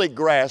really fully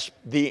grasp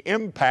the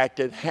impact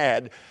it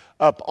had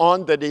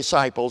upon the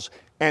disciples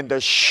and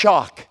the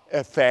shock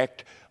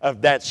effect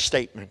of that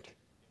statement.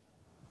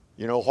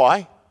 You know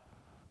why?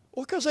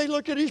 Well, because they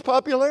looked at his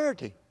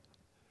popularity.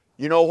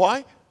 You know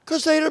why?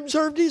 Because they had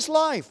observed his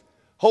life.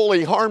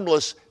 Holy,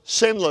 harmless,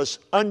 sinless,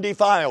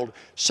 undefiled,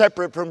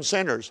 separate from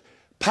sinners.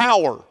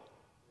 Power.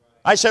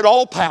 I said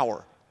all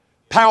power.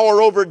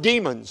 Power over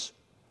demons.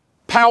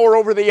 Power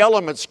over the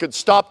elements, could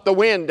stop the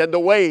wind and the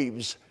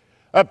waves.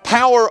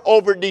 Power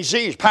over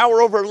disease.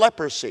 Power over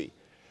leprosy.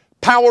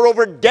 Power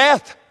over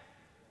death.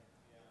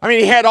 I mean,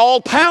 he had all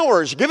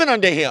powers given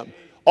unto him.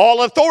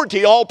 All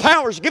authority, all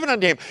powers given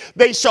unto him.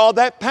 They saw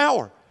that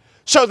power.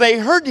 So they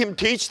heard him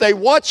teach, they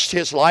watched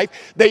his life,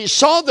 they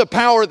saw the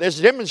power that's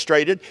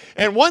demonstrated,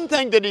 and one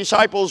thing the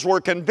disciples were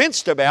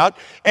convinced about,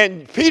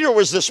 and Peter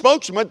was the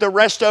spokesman, the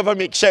rest of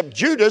them except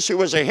Judas, who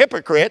was a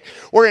hypocrite,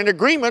 were in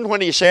agreement when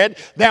he said,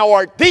 "Thou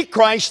art the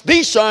Christ,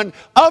 the Son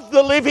of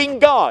the living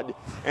God."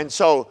 And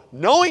so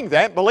knowing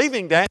that,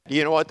 believing that, do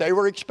you know what they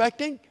were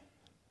expecting?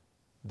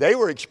 They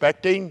were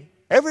expecting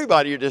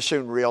everybody to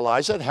soon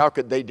realize it. How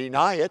could they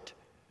deny it?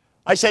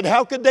 I said,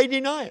 how could they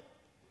deny it?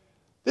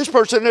 This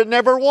person had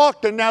never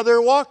walked, and now they're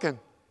walking.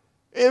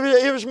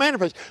 It was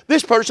manifest.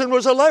 This person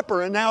was a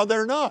leper, and now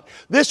they're not.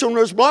 This one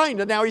was blind,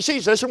 and now he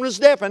sees. This one was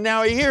deaf, and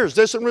now he hears.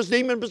 This one was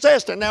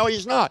demon-possessed, and now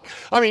he's not.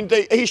 I mean,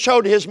 he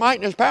showed his might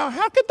and his power.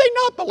 How could they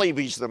not believe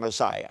he's the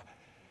Messiah?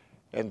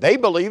 And they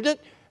believed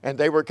it, and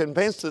they were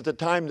convinced at the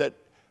time that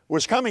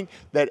was coming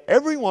that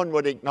everyone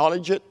would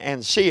acknowledge it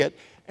and see it,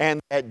 and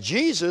that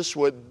Jesus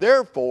would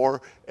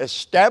therefore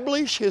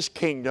establish his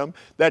kingdom,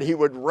 that he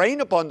would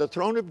reign upon the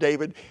throne of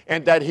David,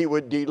 and that he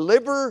would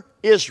deliver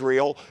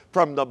Israel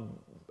from the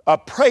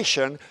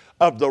oppression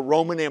of the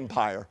Roman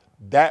Empire.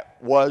 That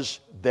was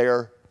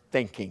their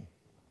thinking.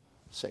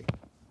 See,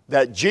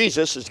 that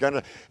Jesus is going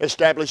to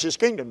establish his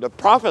kingdom. The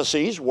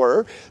prophecies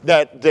were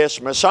that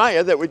this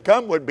Messiah that would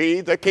come would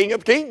be the King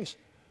of Kings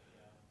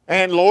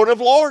and Lord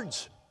of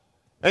Lords.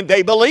 And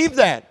they believed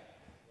that.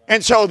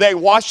 And so they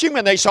watched him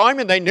and they saw him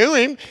and they knew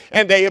him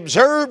and they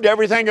observed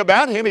everything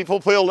about him. He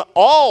fulfilled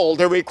all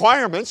the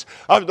requirements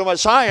of the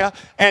Messiah.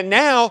 And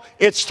now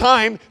it's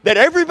time that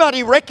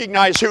everybody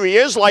recognize who he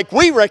is like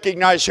we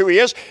recognize who he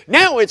is.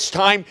 Now it's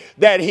time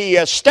that he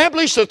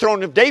establish the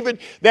throne of David,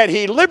 that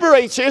he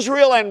liberates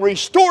Israel and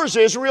restores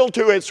Israel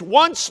to its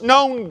once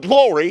known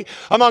glory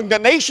among the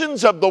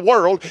nations of the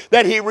world,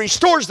 that he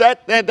restores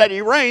that and that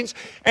he reigns.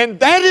 And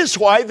that is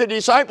why the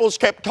disciples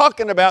kept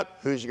talking about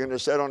who's going to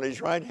sit on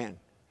his right hand.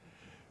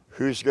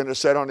 Who's going to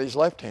sit on his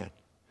left hand?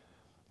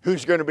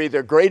 Who's going to be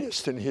the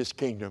greatest in his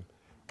kingdom?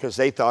 Because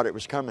they thought it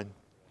was coming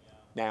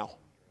now.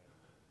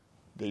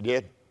 They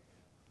did.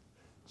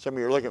 Some of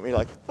you are looking at me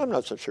like, I'm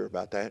not so sure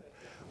about that.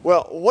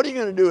 Well, what are you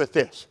going to do with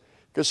this?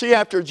 Because see,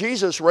 after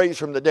Jesus raised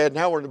from the dead,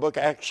 now we're in the book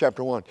of Acts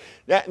chapter 1.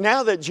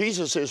 Now that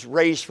Jesus is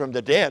raised from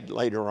the dead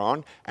later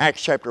on,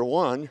 Acts chapter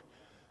 1,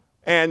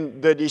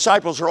 and the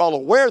disciples are all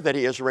aware that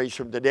he is raised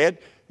from the dead,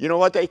 you know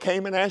what they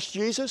came and asked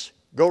Jesus?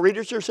 Go read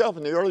it yourself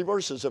in the early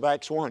verses of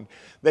Acts 1.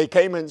 They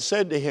came and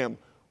said to him,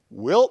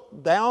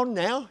 wilt thou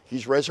now,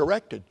 he's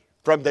resurrected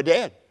from the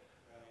dead,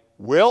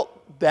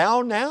 wilt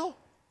thou now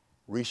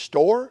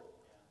restore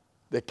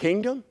the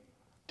kingdom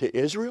to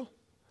Israel?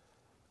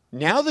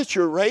 Now that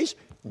you're raised,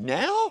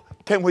 now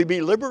can we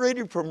be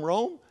liberated from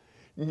Rome?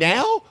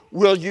 Now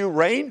will you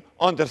reign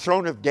on the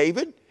throne of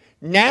David?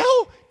 Now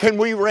can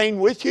we reign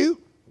with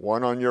you?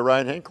 One on your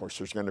right hand. Of course,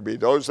 there's going to be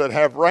those that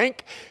have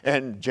rank.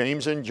 And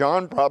James and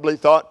John probably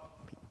thought,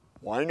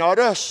 why not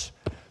us?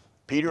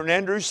 Peter and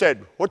Andrew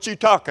said, what's he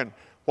talking?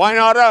 Why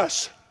not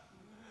us?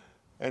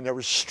 And there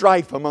was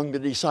strife among the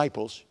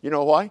disciples. You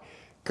know why?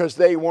 Because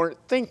they weren't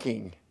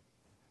thinking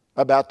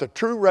about the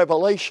true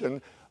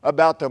revelation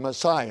about the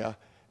Messiah.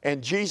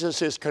 And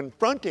Jesus is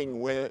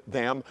confronting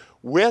them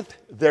with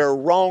their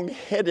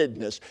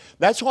wrong-headedness.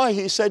 That's why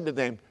he said to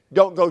them,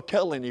 don't go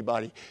tell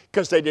anybody,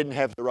 because they didn't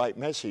have the right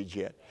message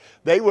yet.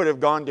 They would have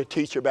gone to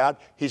teach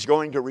about he's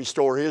going to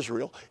restore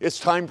Israel. It's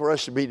time for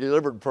us to be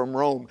delivered from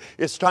Rome.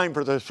 It's time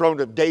for the throne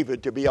of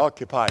David to be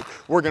occupied.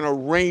 We're going to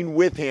reign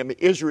with him.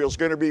 Israel's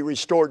going to be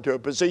restored to a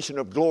position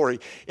of glory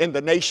in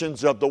the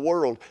nations of the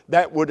world.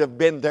 That would have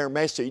been their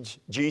message.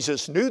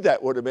 Jesus knew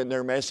that would have been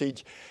their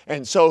message.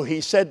 And so he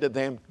said to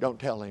them, don't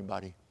tell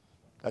anybody.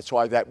 That's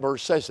why that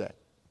verse says that.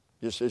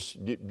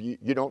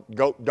 You don't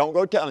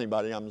go tell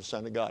anybody I'm the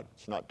Son of God.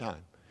 It's not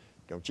time.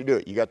 Don't you do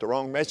it. You got the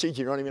wrong message.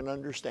 You don't even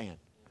understand.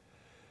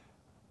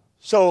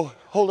 So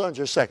hold on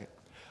just a second.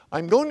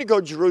 I'm going to go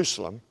to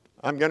Jerusalem.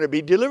 I'm going to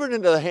be delivered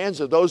into the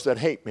hands of those that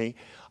hate me.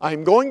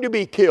 I'm going to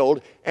be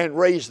killed and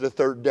raised the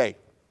third day.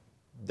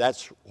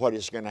 That's what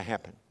is going to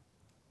happen.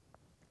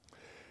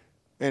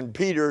 And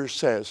Peter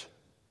says,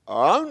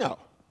 oh no.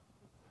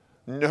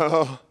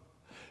 No,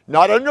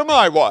 not under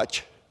my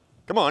watch.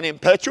 Come on,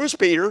 impetuous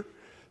Peter.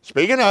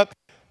 Speaking up,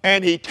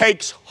 and he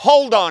takes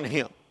hold on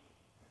him.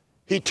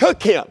 He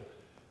took him.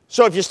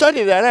 So if you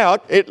study that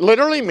out, it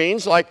literally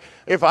means like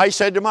if I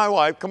said to my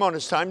wife, come on,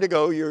 it's time to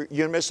go. You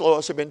and Miss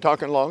Lois have been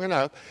talking long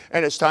enough,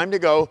 and it's time to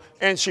go.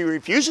 And she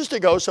refuses to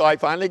go, so I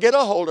finally get a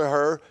hold of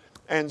her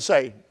and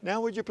say,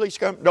 now would you please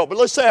come? No, but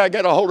let's say I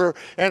get a hold of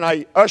her and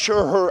I usher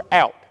her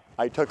out.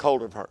 I took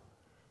hold of her.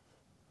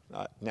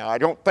 Now, I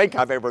don't think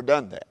I've ever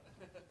done that.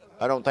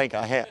 I don't think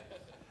I have.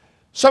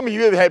 Some of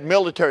you have had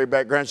military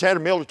backgrounds. Had a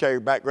military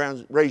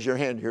background, raise your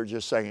hand here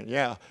just a second.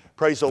 Yeah,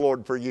 praise the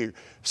Lord for you.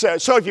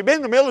 So if you've been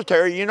in the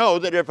military, you know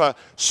that if a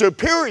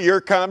superior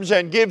comes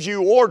and gives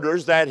you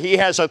orders that he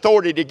has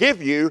authority to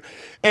give you,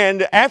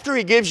 and after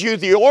he gives you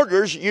the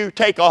orders, you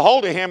take a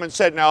hold of him and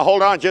said, now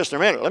hold on just a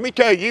minute. Let me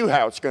tell you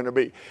how it's going to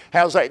be.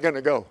 How's that going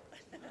to go?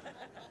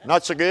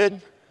 Not so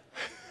good?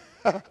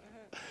 I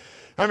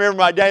remember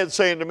my dad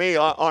saying to me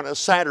on a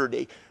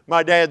Saturday,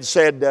 my dad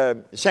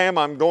said, Sam,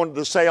 I'm going to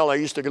the sale. I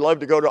used to love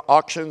to go to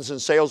auctions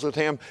and sales with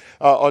him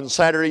on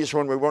Saturdays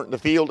when we weren't in the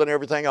field and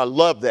everything. I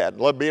love that. I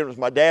love being with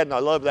my dad, and I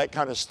love that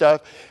kind of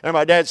stuff. And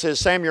my dad says,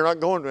 Sam, you're not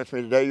going with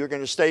me today. You're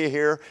going to stay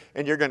here,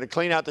 and you're going to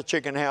clean out the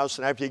chicken house.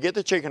 And after you get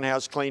the chicken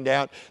house cleaned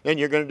out, then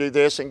you're going to do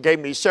this, and gave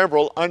me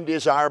several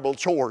undesirable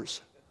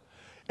chores.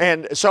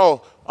 And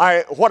so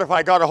what if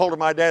I got a hold of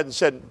my dad and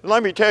said,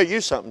 let me tell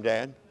you something,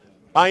 Dad.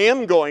 I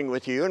am going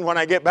with you, and when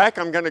I get back,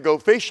 I'm going to go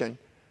fishing.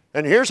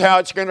 And here's how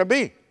it's going to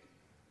be.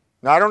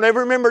 Now, I don't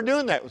ever remember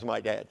doing that with my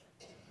dad.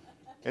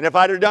 And if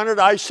I'd have done it,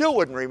 I still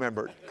wouldn't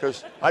remember it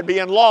because I'd be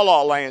in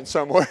la-la land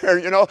somewhere,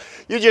 you know.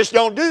 You just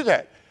don't do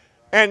that.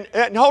 And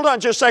hold on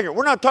just a second.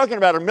 We're not talking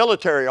about a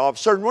military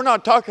officer, and we're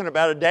not talking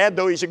about a dad,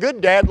 though he's a good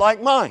dad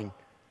like mine.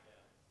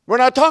 We're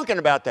not talking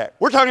about that.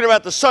 We're talking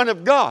about the Son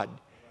of God.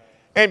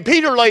 And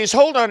Peter lays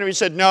hold on him. He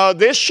said, no,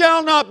 this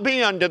shall not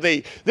be unto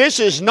thee. This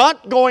is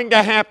not going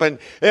to happen.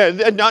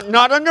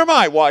 Not under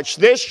my watch.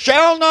 This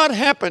shall not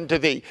happen to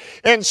thee.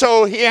 And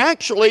so he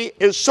actually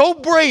is so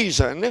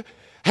brazen,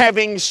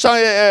 having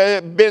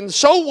been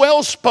so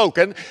well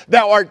spoken,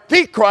 thou art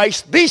the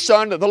Christ, the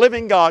Son of the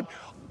living God.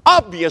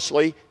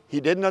 Obviously,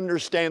 he didn't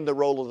understand the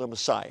role of the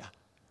Messiah.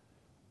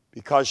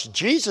 Because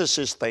Jesus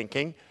is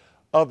thinking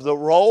of the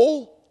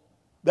role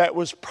that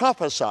was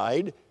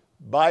prophesied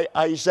by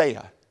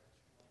Isaiah.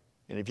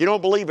 And if you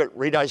don't believe it,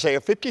 read Isaiah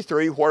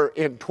 53, where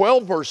in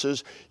 12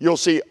 verses, you'll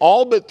see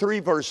all but 3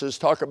 verses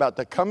talk about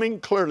the coming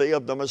clearly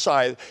of the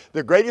Messiah,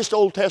 the greatest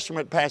Old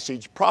Testament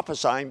passage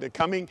prophesying the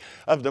coming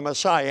of the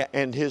Messiah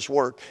and his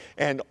work.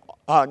 And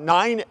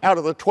 9 out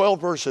of the 12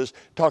 verses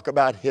talk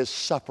about his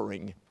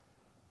suffering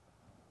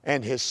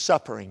and his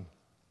suffering,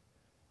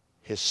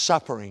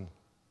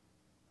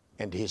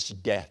 and his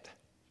death.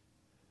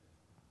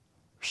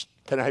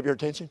 Can I have your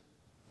attention?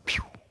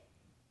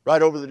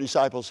 Right over the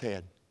disciples'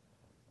 head.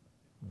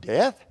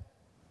 Death?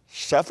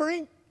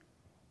 Suffering?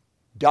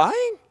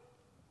 Dying?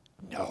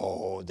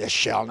 No, this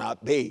shall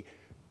not be.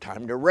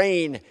 Time to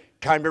reign.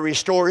 Time to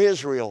restore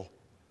Israel.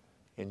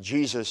 And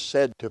Jesus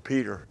said to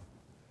Peter,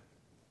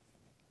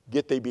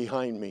 get thee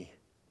behind me,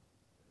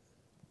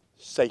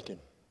 Satan.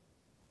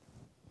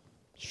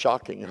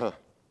 Shocking, huh?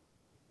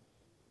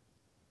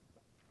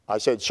 I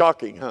said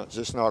shocking, huh? Is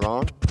this not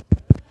on?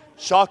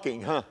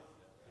 Shocking, huh?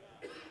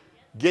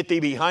 Get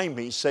thee behind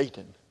me,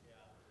 Satan.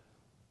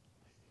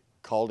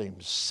 Called him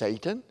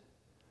Satan?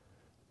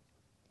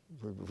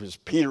 Was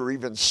Peter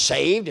even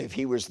saved if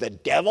he was the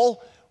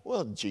devil?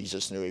 Well,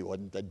 Jesus knew he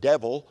wasn't the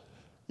devil.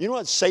 You know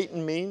what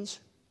Satan means?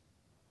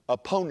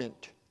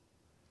 Opponent,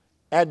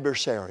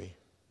 adversary,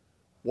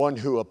 one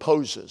who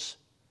opposes.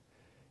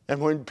 And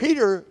when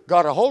Peter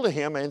got a hold of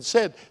him and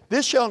said,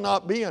 "This shall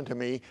not be unto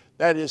me,"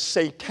 that is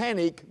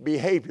satanic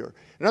behavior.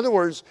 In other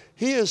words,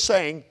 he is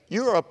saying,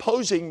 you're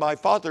opposing my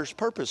Father's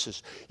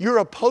purposes. You're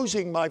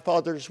opposing my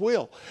Father's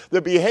will.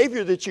 The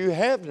behavior that you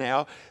have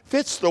now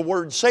fits the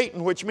word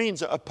Satan, which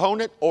means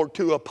opponent or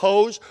to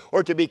oppose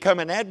or to become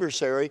an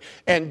adversary.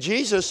 And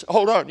Jesus,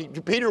 hold on,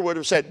 Peter would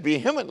have said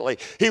vehemently,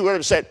 he would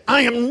have said,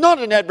 "I am not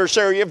an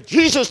adversary of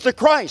Jesus the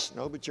Christ."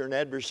 No, but you're an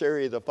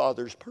adversary of the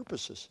Father's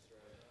purposes.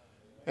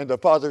 And the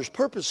Father's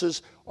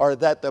purposes are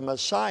that the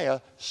Messiah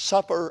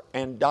suffer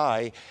and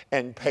die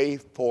and pay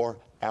for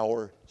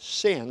our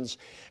sins.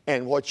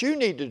 And what you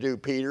need to do,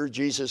 Peter,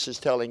 Jesus is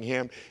telling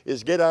him,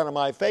 is get out of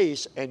my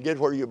face and get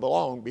where you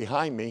belong,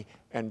 behind me,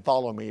 and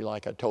follow me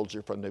like I told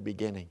you from the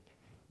beginning.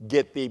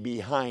 Get thee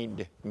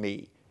behind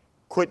me.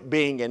 Quit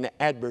being an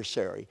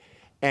adversary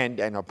and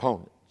an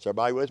opponent. Is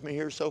everybody with me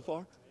here so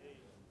far?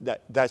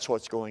 That's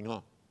what's going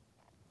on.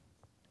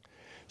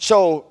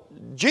 So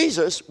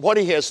Jesus, what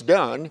he has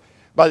done,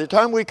 by the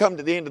time we come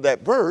to the end of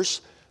that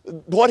verse,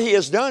 what he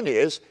has done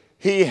is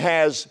he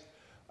has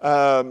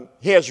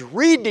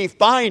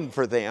redefined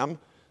for them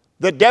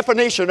the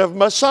definition of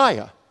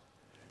Messiah.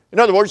 In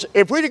other words,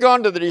 if we'd have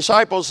gone to the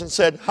disciples and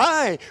said,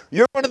 "Hi,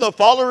 you're one of the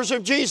followers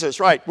of Jesus,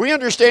 right? We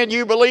understand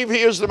you believe he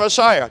is the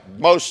Messiah."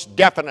 Most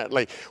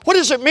definitely. What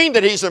does it mean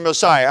that he's the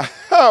Messiah?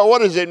 Oh,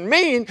 what does it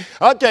mean?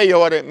 I'll tell you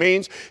what it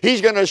means.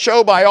 He's going to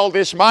show by all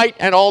this might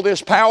and all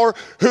this power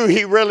who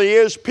he really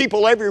is.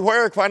 People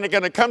everywhere are finally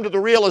going to come to the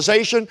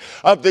realization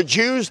of the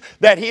Jews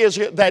that he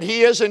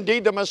is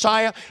indeed the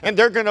Messiah, and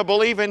they're going to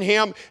believe in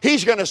him.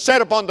 He's going to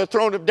sit upon the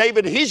throne of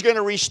David. He's going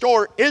to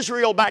restore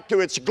Israel back to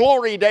its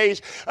glory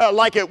days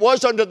like it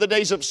was under the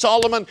days of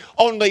Solomon,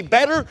 only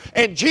better.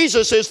 And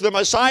Jesus is the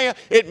Messiah.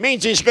 It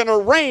means he's going to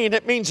reign.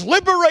 It means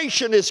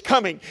liberation is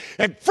coming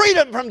and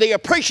freedom from the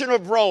oppression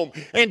of Rome.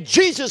 And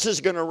Jesus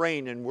is going to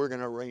reign, and we're going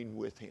to reign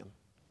with him.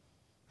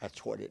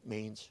 That's what it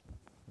means.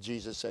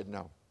 Jesus said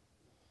no.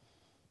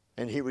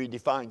 And he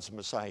redefines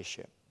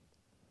Messiahship.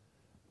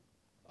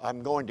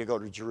 I'm going to go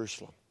to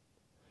Jerusalem.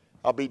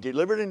 I'll be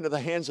delivered into the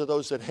hands of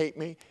those that hate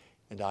me,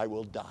 and I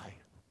will die.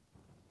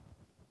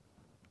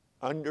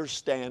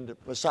 Understand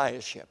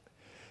Messiahship.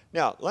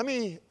 Now, let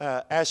me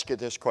ask you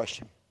this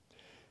question.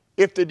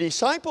 If the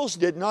disciples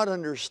did not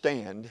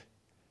understand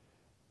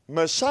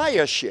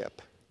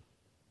Messiahship,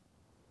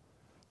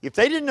 if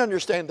they didn't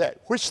understand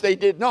that, which they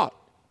did not,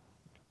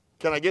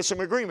 can I get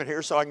some agreement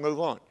here so I can move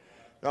on?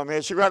 I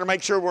mean, so you've got to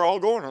make sure we're all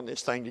going on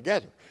this thing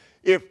together.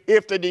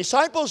 If the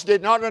disciples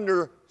did not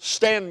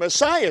understand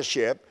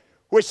Messiahship,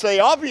 which they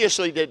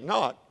obviously did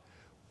not,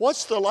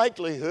 what's the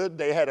likelihood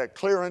they had a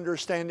clear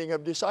understanding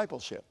of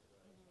discipleship?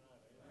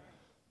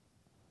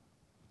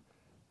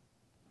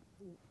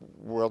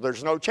 Well,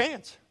 there's no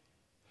chance.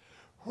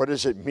 What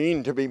does it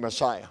mean to be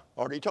Messiah?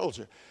 Already told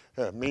you.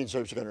 It means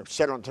he's going to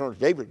sit on the throne of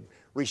David,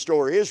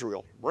 restore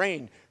Israel,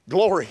 reign,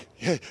 glory.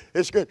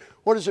 It's good.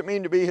 What does it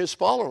mean to be his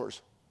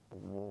followers?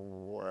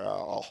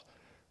 Well,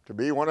 to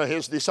be one of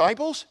his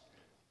disciples?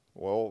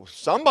 Well,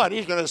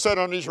 somebody's going to sit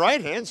on his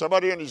right hand,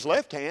 somebody on his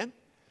left hand.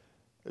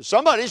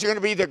 Somebody's going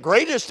to be the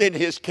greatest in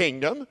his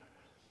kingdom.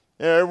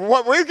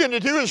 What we're going to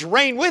do is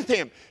reign with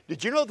him.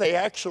 Did you know they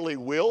actually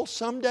will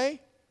someday?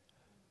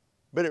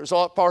 But it was a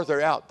lot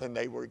farther out than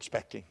they were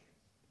expecting.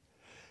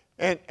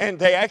 And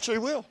they actually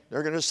will.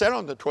 They're going to sit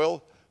on the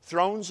 12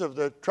 thrones of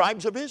the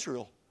tribes of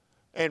Israel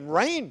and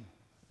reign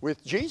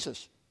with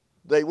Jesus.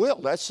 They will.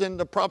 That's in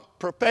the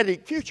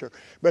prophetic future.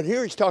 But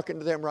here he's talking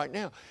to them right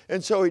now.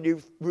 And so he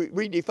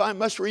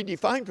must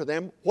redefine for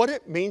them what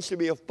it means to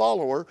be a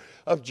follower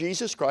of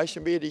Jesus Christ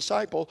and be a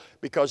disciple,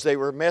 because they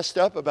were messed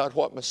up about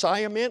what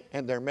Messiah meant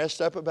and they're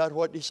messed up about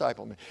what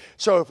disciple meant.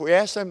 So if we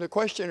ask them the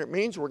question, it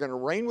means we're going to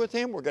reign with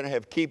him, we're going to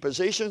have key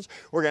positions,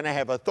 we're going to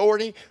have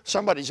authority,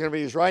 somebody's going to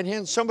be his right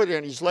hand, somebody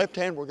on his left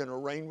hand, we're going to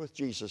reign with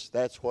Jesus.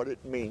 That's what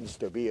it means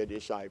to be a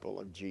disciple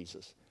of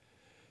Jesus.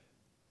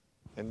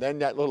 And then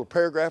that little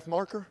paragraph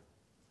marker,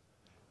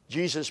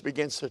 Jesus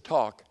begins to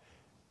talk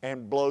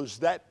and blows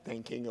that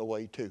thinking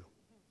away too.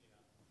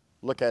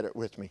 Look at it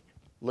with me.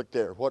 Look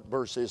there. What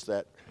verse is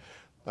that?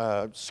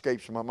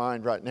 Escapes my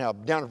mind right now.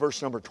 Down to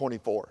verse number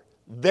 24.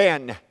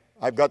 Then,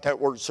 I've got that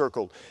word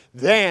circled.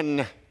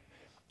 Then,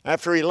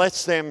 after he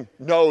lets them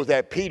know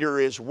that Peter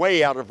is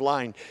way out of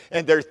line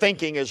and their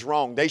thinking is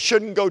wrong, they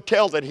shouldn't go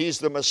tell that he's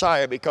the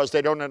Messiah because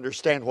they don't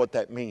understand what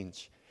that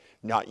means.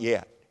 Not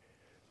yet.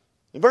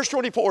 In verse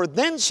 24,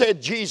 then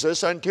said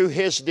Jesus unto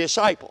his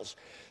disciples.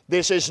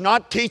 This is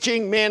not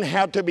teaching men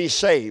how to be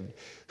saved.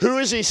 Who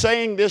is he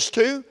saying this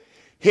to?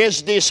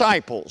 His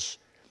disciples.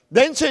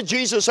 Then said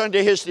Jesus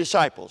unto his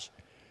disciples,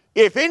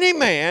 if any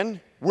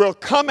man will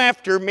come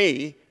after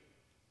me,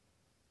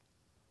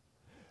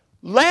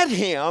 let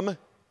him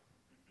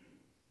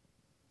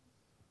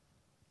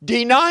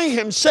deny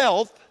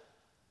himself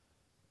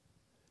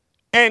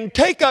and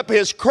take up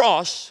his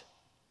cross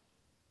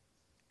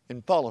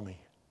and follow me.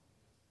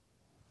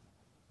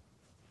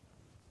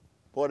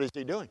 What is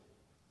he doing?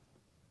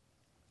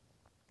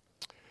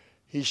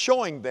 He's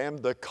showing them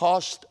the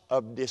cost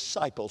of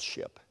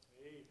discipleship.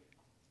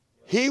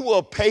 He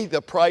will pay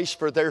the price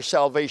for their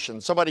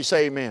salvation. Somebody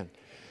say amen.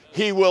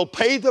 He will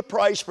pay the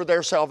price for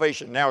their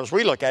salvation. Now, as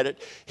we look at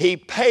it, He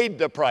paid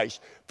the price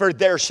for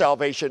their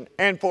salvation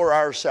and for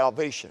our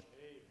salvation.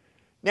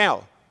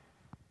 Now,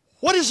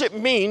 what does it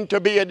mean to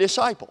be a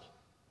disciple?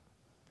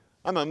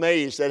 I'm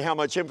amazed at how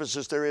much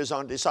emphasis there is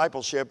on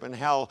discipleship and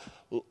how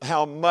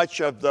much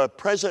of the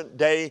present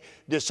day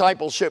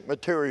discipleship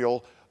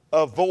material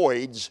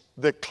avoids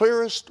the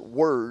clearest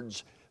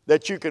words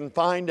that you can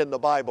find in the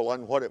Bible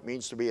on what it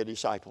means to be a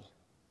disciple.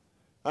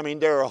 I mean,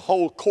 there are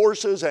whole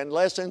courses and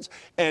lessons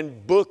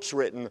and books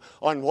written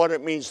on what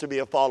it means to be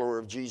a follower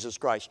of Jesus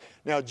Christ.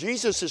 Now,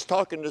 Jesus is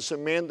talking to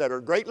some men that are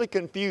greatly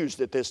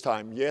confused at this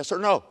time. Yes or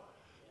no?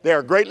 They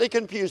are greatly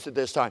confused at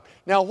this time.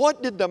 Now,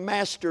 what did the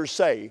Master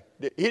say?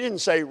 He didn't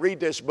say, read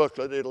this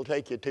booklet. It'll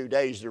take you 2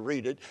 days to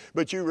read it,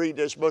 but you read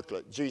this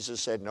booklet. Jesus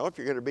said, no, if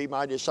you're going to be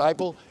my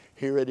disciple,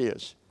 here it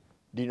is.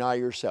 Deny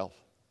yourself.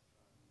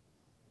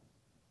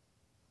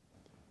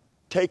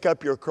 Take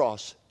up your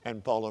cross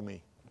and follow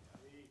me.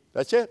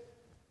 That's it.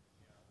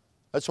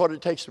 That's what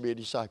it takes to be a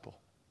disciple.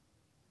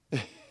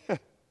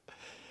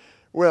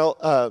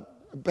 Well,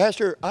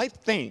 Pastor, I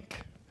think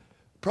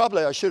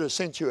probably I should have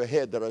sent you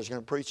ahead that I was going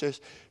to preach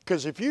this,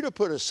 because if you'd have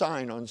put a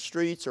sign on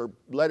streets or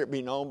let it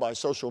be known by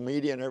social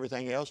media and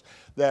everything else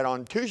that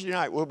on Tuesday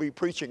night we'll be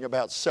preaching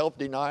about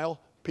self-denial,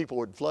 people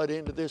would flood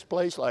into this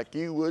place like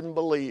you wouldn't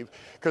believe,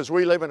 because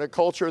we live in a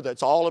culture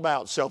that's all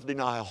about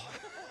self-denial.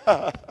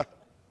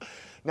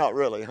 Not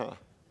really, huh?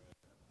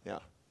 Yeah.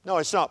 No,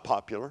 it's not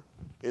popular.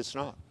 It's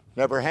not.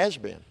 Never has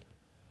been.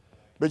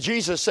 But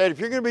Jesus said, if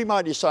you're going to be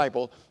my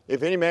disciple,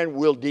 if any man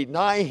will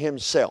deny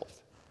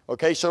himself.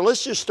 Okay, so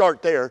let's just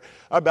start there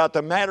about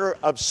the matter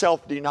of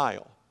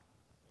self-denial.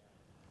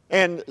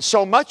 And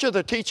so much of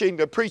the teaching,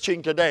 the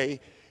preaching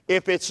today,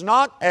 if it's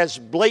not as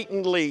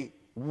blatantly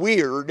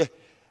weird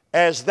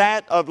as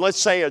that of, let's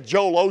say, a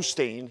Joel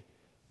Osteen,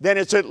 then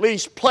it's at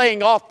least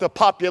playing off the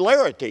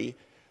popularity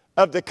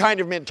of the kind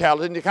of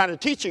mentality and the kind of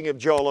teaching of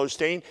Joel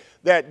Osteen,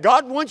 that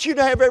God wants you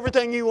to have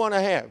everything you want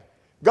to have.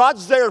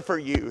 God's there for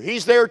you.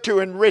 He's there to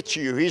enrich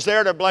you. He's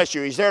there to bless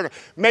you. He's there to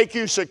make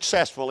you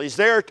successful. He's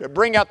there to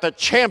bring out the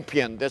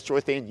champion that's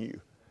within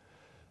you.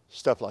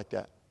 Stuff like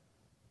that.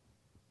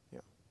 Yeah.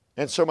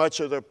 And so much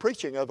of the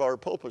preaching of our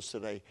pulpits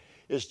today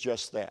is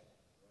just that.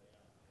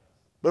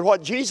 But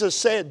what Jesus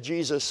said,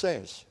 Jesus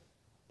says.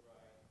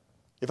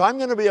 If I'm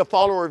going to be a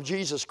follower of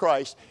Jesus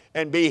Christ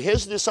and be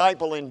His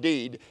disciple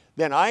indeed,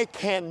 then I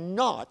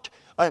cannot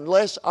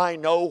unless I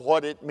know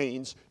what it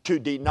means to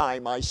deny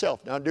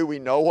myself. Now, do we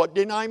know what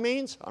deny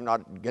means? I'm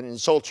not going to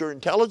insult your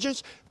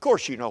intelligence. Of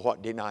course you know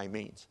what deny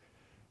means.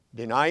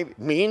 Deny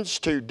means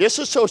to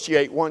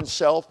disassociate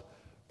oneself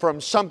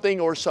from something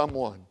or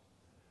someone.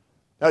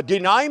 Now,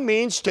 deny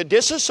means to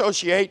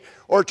disassociate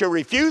or to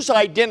refuse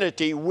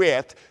identity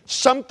with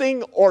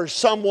something or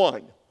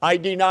someone. I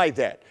deny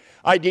that.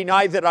 I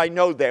deny that I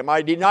know them.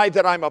 I deny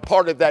that I'm a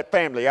part of that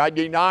family. I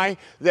deny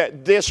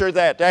that this or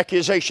that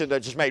accusation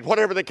that is made,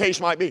 whatever the case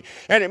might be.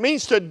 And it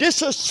means to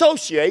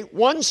disassociate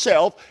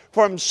oneself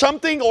from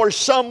something or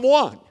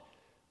someone.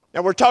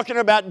 Now we're talking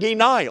about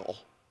denial.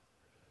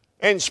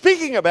 And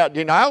speaking about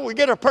denial, we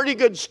get a pretty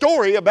good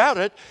story about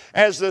it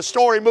as the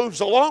story moves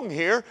along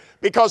here,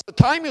 because the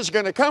time is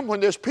going to come when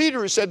this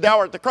Peter who said, thou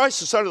art the Christ,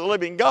 the Son of the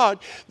living God,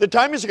 the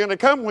time is going to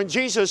come when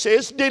Jesus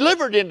is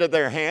delivered into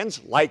their hands,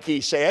 like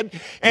He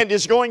said, and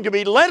is going to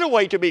be led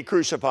away to be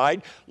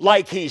crucified,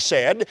 like He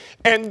said,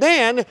 and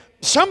then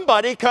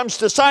somebody comes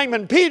to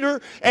Simon Peter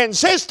and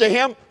says to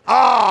him,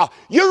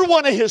 you're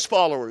one of His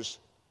followers.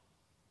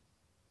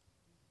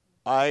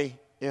 I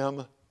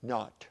am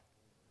not.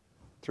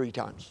 3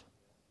 times.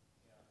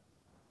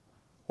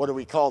 What do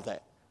we call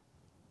that?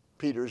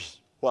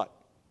 Peter's what?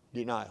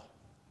 Denial.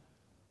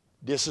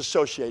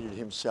 Disassociated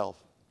himself.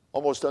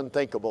 Almost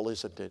unthinkable,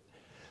 isn't it?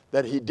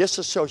 That he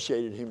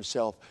disassociated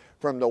himself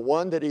from the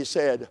one that he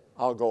said,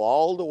 I'll go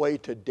all the way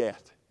to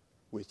death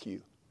with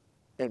you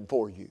and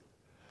for you.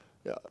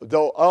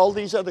 Though all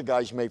these other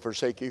guys may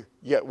forsake you,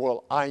 yet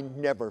will I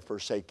never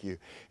forsake you.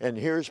 And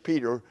here's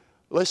Peter,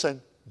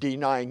 listen,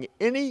 denying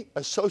any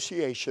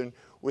association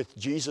with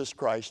Jesus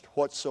Christ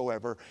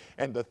whatsoever.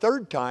 And the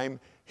 3rd time,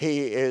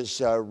 he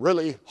is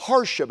really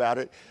harsh about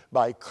it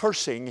by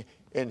cursing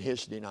in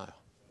his denial.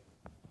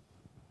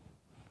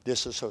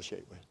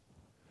 Disassociate with.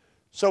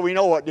 So we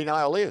know what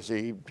denial is.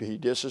 He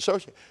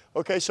disassociates.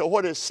 Okay, so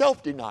what is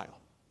self-denial?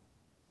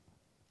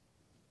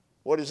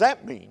 What does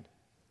that mean?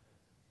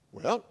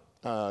 Well,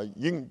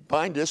 you can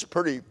find this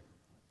pretty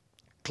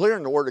clear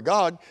in the Word of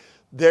God.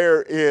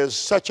 There is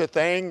such a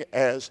thing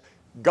as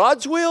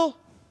God's will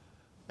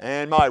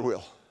and my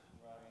will.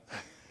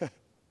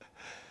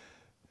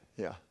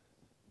 Yeah.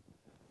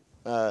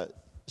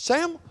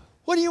 Sam,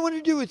 what do you want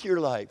to do with your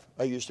life?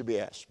 I used to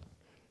be asked.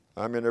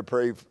 I'm going to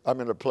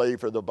play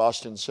for the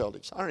Boston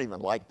Celtics. I don't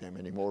even like them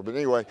anymore, but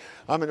anyway,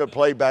 I'm going to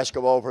play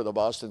basketball for the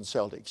Boston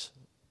Celtics.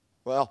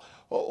 Well,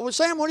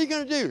 Sam, what are you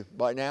going to do?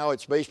 By now,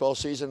 it's baseball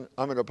season.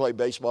 I'm going to play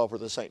baseball for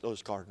the St.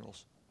 Louis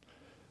Cardinals.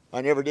 I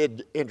never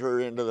did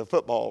enter into the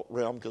football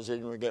realm because I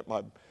didn't get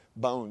my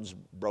bones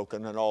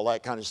broken and all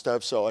that kind of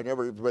stuff. So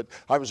but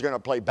I was going to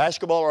play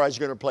basketball or I was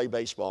going to play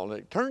baseball. And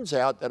it turns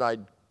out that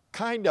I'd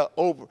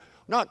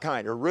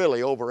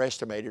really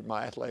overestimated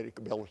my athletic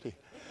ability.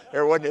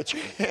 There wasn't a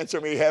chance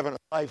of me having a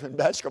life in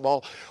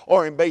basketball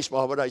or in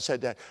baseball, but I said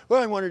that,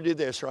 well, I want to do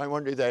this or I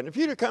want to do that. And if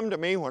you'd have come to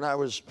me when I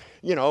was,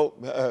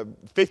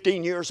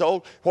 15 years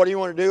old, what do you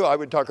want to do? I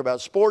would talk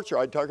about sports or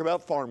I'd talk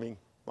about farming.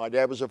 My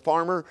dad was a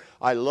farmer.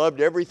 I loved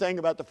everything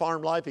about the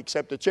farm life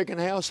except the chicken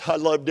house. I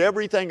loved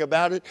everything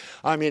about it.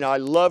 I mean, I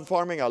loved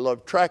farming. I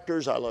loved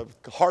tractors. I loved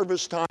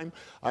harvest time.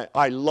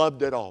 I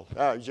loved it all.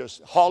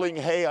 Just hauling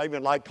hay. I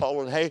even liked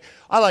hauling hay.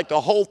 I liked the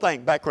whole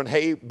thing. Back when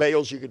hay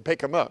bales, you could pick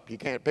them up. You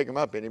can't pick them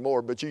up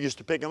anymore, but you used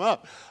to pick them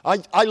up.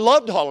 I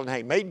loved hauling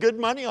hay. Made good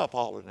money off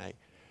hauling hay.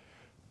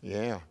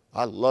 Yeah,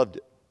 I loved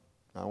it.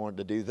 I wanted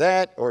to do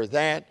that, or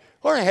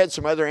I had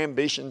some other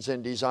ambitions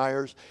and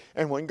desires.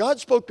 And when God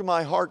spoke to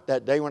my heart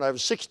that day when I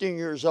was 16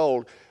 years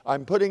old,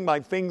 I'm putting my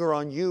finger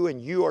on you and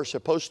you are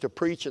supposed to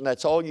preach and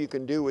that's all you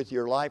can do with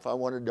your life. I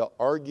wanted to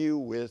argue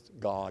with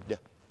God.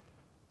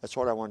 That's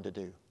what I wanted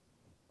to do.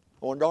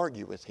 I wanted to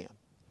argue with Him.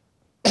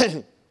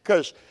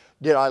 Because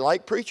did I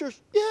like preachers?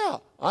 Yeah,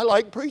 I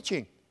like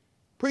preaching.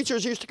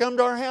 Preachers used to come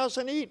to our house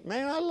and eat.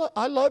 Man,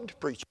 I loved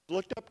preachers.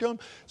 Looked up to them,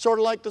 sort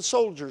of like the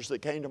soldiers that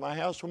came to my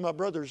house when my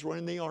brothers were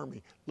in the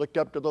army. Looked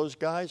up to those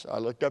guys. I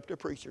looked up to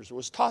preachers.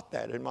 Was taught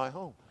that in my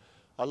home.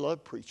 I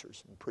loved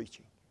preachers and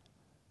preaching.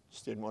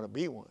 Just didn't want to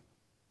be one.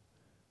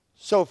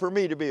 So for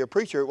me to be a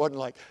preacher, it wasn't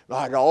like,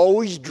 I'd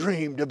always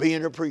dreamed of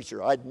being a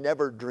preacher. I'd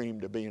never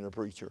dreamed of being a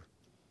preacher.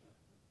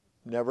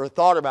 Never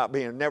thought about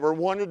never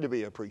wanted to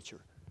be a preacher.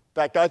 In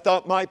fact, I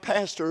thought my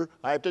pastor,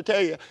 I have to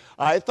tell you,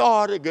 I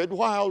thought a good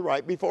while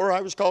right before I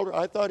was called,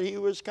 I thought he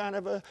was kind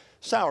of a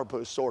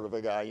sourpuss sort of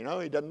a guy. He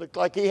doesn't look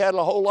like he had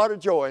a whole lot of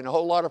joy and a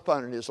whole lot of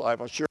fun in his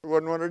life. I sure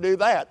wouldn't want to do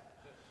that.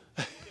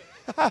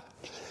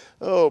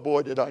 Oh,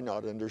 boy, did I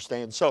not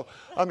understand. So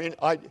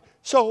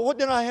what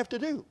did I have to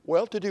do?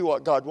 Well, to do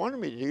what God wanted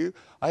me to do,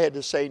 I had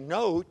to say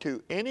no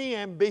to any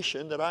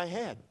ambition that I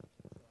had.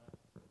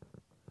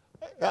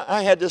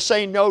 I had to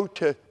say no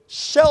to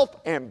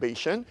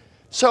self-ambition,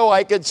 so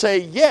I could say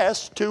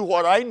yes to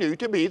what I knew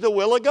to be the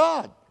will of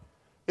God.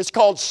 It's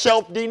called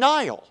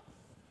self-denial.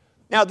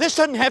 Now, this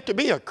doesn't have to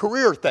be a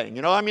career thing,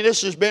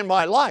 this has been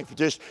my life,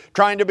 just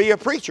trying to be a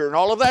preacher and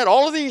all of that,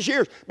 all of these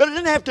years. But it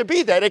doesn't have to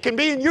be that. It can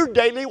be in your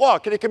daily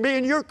walk, and it can be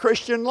in your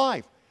Christian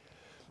life.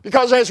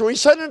 Because as we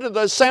sit into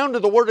the sound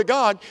of the Word of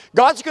God,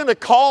 God's going to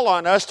call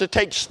on us to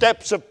take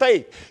steps of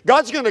faith.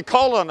 God's going to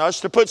call on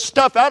us to put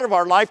stuff out of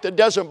our life that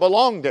doesn't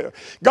belong there.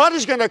 God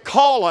is going to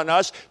call on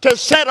us to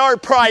set our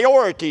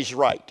priorities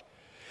right.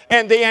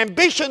 And the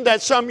ambition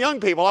that some young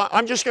people,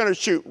 I'm just going to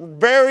shoot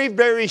very,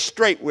 very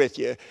straight with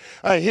you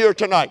here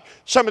tonight.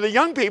 Some of the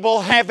young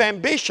people have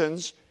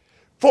ambitions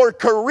for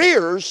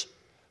careers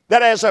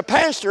that as a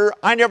pastor,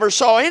 I never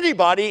saw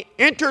anybody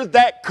enter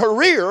that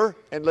career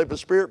and live a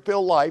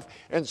Spirit-filled life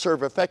and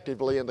serve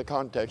effectively in the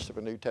context of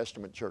a New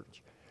Testament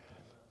church.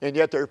 And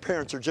yet their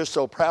parents are just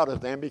so proud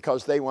of them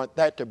because they want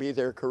that to be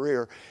their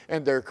career.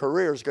 And their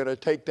career is going to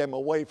take them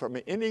away from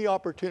any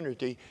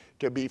opportunity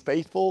to be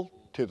faithful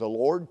to the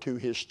Lord, to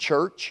His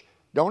church.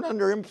 Don't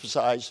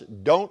underemphasize,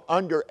 don't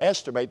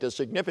underestimate the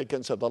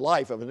significance of the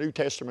life of a New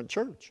Testament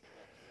church.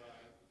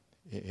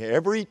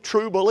 Every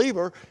true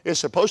believer is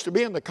supposed to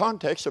be in the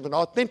context of an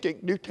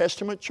authentic New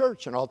Testament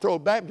church. And I'll throw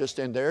Baptist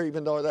in there,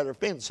 even though that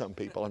offends some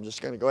people. I'm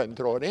just going to go ahead and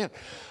throw it in.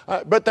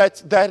 But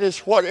that is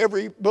what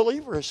every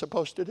believer is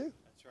supposed to do.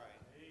 That's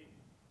right.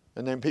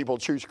 And then people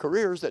choose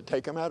careers that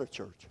take them out of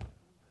church.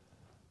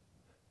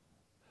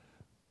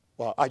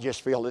 Well, I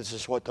just feel this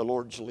is what the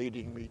Lord's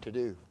leading me to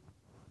do.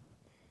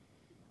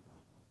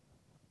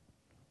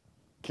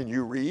 Can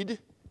you read?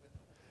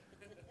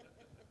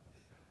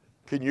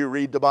 Can you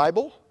read the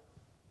Bible?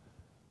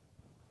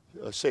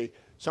 Let's see,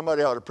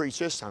 somebody ought to preach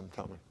this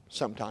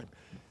sometime.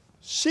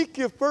 Seek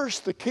ye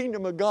first the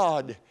kingdom of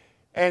God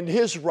and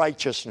His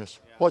righteousness.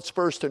 Yeah. What's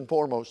first and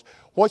foremost?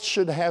 What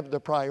should have the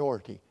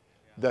priority?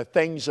 Yeah. The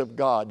things of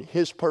God,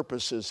 His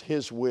purposes,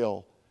 His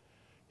will,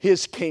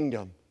 His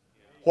kingdom.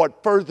 Yeah.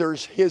 What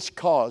furthers His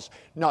cause,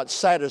 not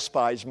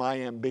satisfies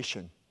my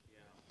ambition.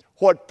 Yeah.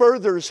 What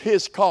furthers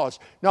His cause,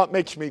 not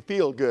makes me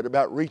feel good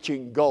about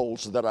reaching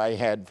goals that I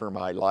had for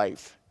my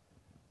life.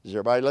 Does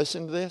everybody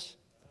listen to this?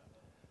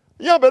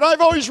 Yeah, but I've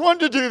always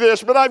wanted to do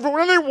this, but I've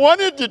really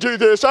wanted to do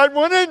this. I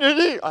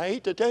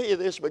hate to tell you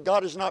this, but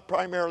God is not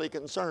primarily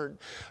concerned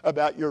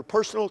about your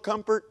personal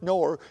comfort,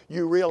 nor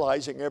you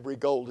realizing every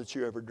goal that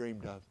you ever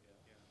dreamed of.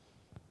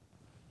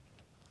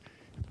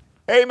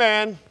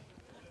 Amen.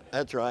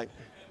 That's right.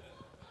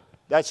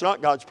 That's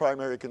not God's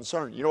primary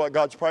concern. You know what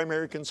God's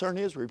primary concern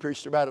is? We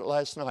preached about it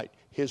last night.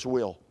 His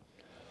will.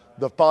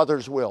 The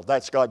Father's will.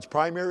 That's God's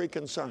primary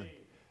concern.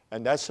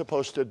 And that's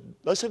supposed to,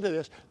 listen to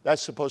this,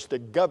 that's supposed to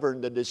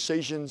govern the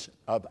decisions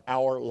of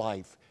our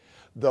life.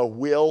 The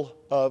will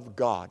of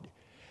God.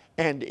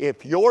 And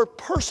if your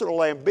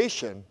personal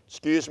ambition,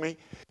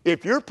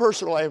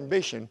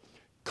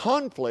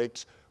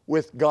 conflicts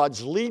with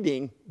God's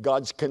leading,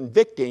 God's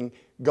convicting,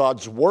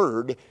 God's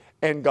word,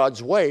 and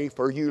God's way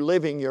for you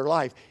living your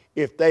life.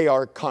 If they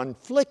are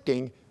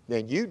conflicting,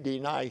 then you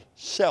deny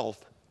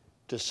self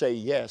to say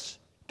yes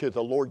to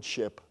the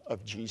lordship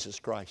of Jesus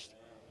Christ.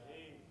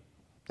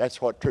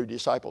 That's what true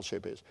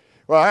discipleship is.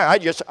 Well,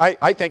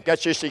 I think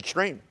that's just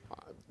extreme.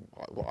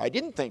 I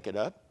didn't think it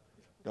up.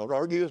 Don't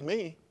argue with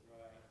me.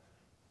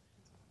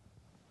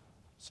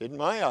 It's not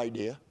my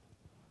idea.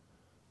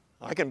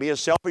 I can be as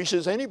selfish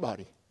as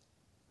anybody.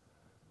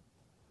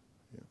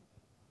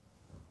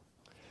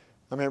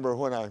 I remember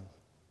when I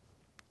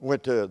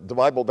went to the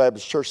Bible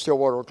Baptist Church,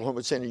 Stillwater, Oklahoma.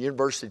 It's in a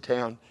university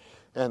town,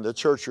 and the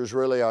church was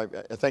really, I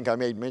think I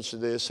made mention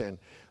of this, and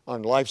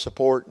on life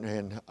support,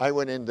 and I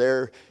went in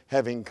there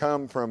having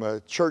come from a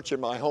church in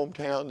my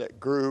hometown that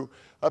grew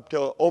up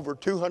to over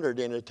 200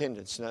 in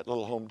attendance in that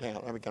little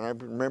hometown. I mean, I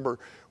remember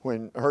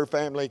when her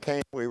family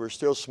came, we were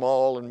still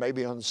small, and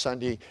maybe on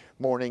Sunday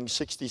morning,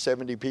 60,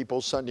 70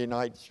 people, Sunday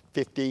night,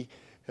 50,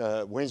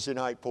 Wednesday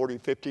night, 40,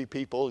 50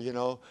 people, you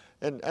know.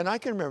 And I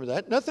can remember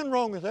that. Nothing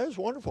wrong with that. It was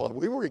wonderful.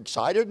 We were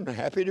excited and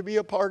happy to be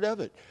a part of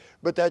it.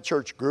 But that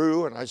church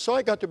grew, and so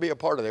I got to be a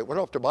part of it. Went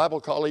off to Bible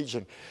college,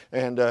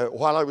 and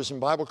while I was in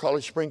Bible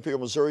college,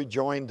 Springfield, Missouri,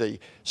 joined the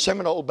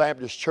Seminole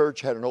Baptist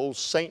Church, had an old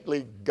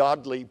saintly,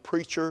 godly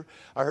preacher.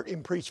 I heard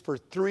him preach for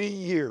 3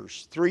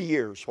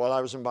 years while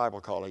I was in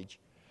Bible college.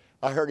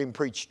 I heard him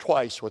preach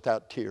twice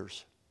without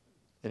tears.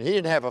 And he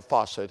didn't have a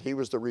faucet. He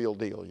was the real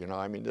deal, you know.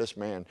 I mean, this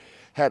man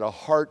had a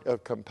heart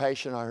of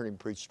compassion. I heard him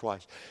preach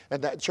twice.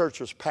 And that church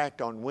was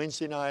packed on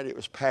Wednesday night. It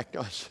was packed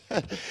on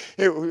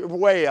it was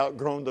way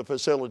outgrown the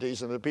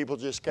facilities, and the people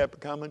just kept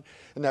coming,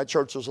 and that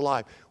church was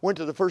alive. Went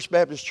to the First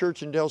Baptist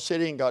Church in Del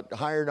City and got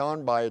hired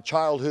on by a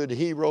childhood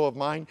hero of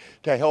mine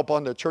to help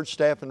on the church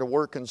staff and to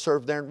work and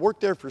serve there. And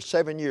worked there for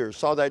 7 years.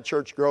 Saw that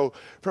church grow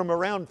from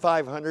around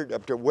 500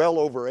 up to well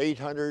over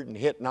 800 and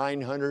hit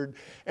 900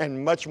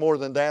 and much more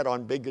than that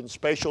on big and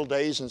special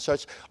days and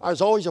such. I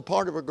was always a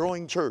part of a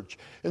growing church.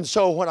 And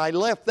so when I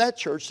left that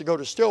church to go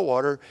to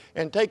Stillwater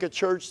and take a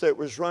church that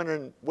was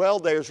running, well,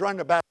 they was running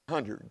about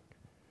 100.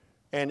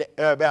 And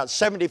about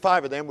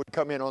 75 of them would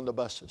come in on the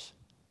buses.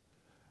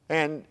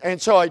 And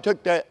so I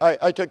took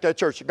that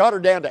church. Got her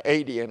down to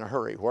 80 in a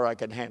hurry where I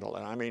could handle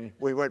it. I mean,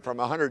 we went from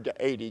 100 to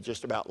 80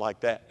 just about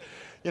like that.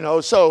 You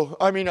know, so,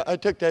 I mean, I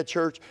took that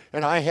church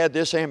and I had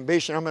this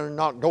ambition. I'm going to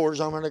knock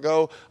doors. I'm going to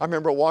go. I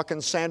remember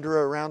walking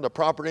Sandra around the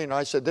property and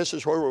I said, this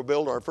is where we'll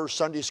build our first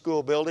Sunday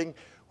school building,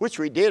 which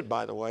we did,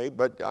 by the way,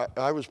 but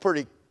I was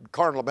pretty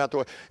carnal about the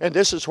way. And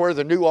this is where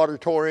the new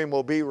auditorium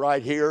will be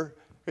right here.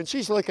 And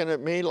she's looking at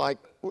me like,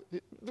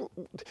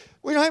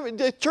 we don't have,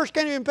 the church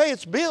can't even pay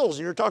its bills.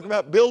 And you're talking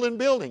about building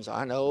buildings.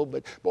 I know,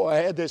 but boy, I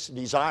had this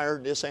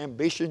desire, this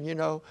ambition, you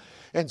know.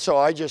 And so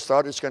I just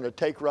thought it's going to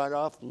take right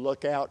off,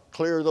 look out,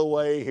 clear the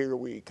way, here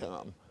we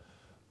come.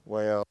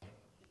 Well,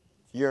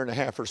 a year and a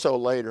half or so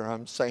later,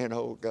 I'm saying,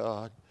 oh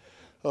God,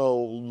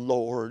 oh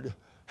Lord,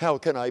 how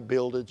can I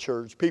build a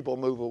church? People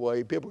move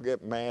away, people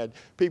get mad,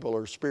 people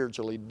are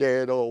spiritually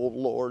dead. Oh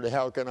Lord,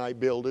 how can I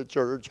build a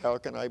church? How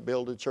can I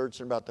build a church?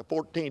 And about the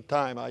 14th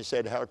time I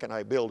said, how can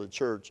I build a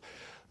church?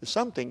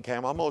 Something came,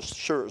 I'm almost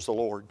sure it was the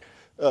Lord,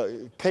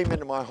 came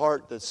into my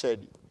heart that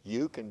said,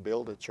 you can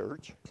build a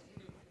church?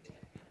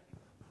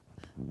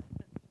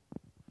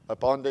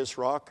 Upon this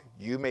rock,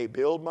 you may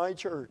build my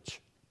church.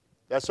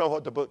 That's not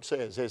what the book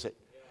says, is it?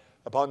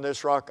 Upon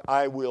this rock,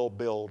 I will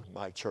build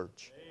my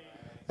church.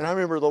 And I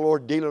remember the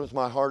Lord dealing with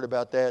my heart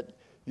about that.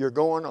 You're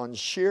going on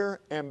sheer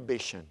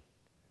ambition.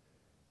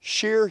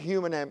 Sheer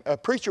human a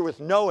preacher with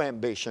no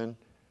ambition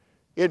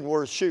isn't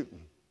worth shooting.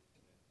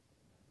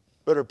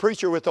 But a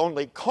preacher with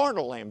only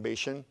carnal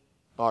ambition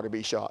ought to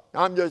be shot.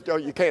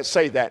 You can't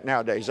say that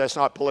nowadays. That's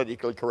not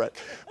politically correct.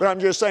 But I'm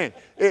just saying,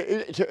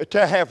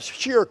 to have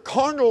sheer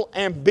carnal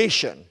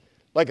ambition,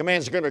 like a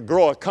man's going to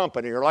grow a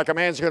company, or like a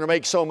man's going to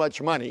make so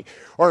much money,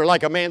 or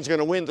like a man's going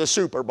to win the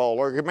Super Bowl,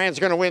 or a man's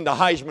going to win the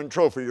Heisman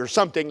Trophy, or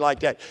something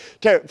like that.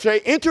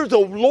 To enter the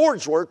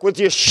Lord's work with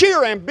this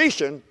sheer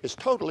ambition is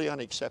totally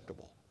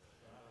unacceptable.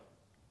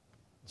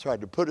 So I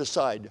had to put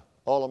aside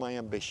all of my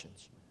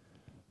ambitions.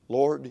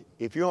 Lord,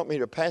 if you want me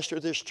to pastor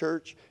this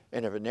church,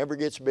 and if it never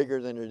gets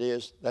bigger than it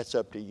is, that's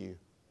up to you.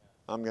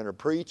 I'm going to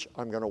preach.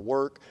 I'm going to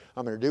work.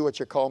 I'm going to do what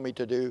you call me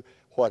to do.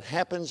 What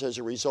happens as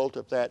a result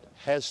of that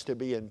has to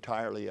be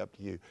entirely up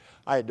to you.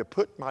 I had to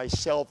put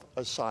myself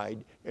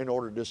aside in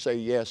order to say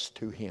yes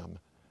to Him.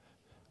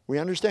 We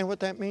understand what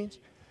that means?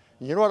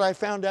 You know what I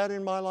found out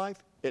in my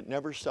life? It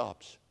never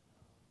stops.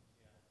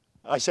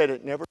 I said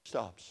it never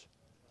stops.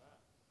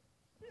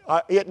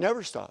 It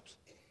never stops.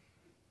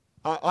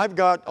 I've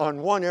got,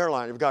 on one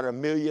airline, I've got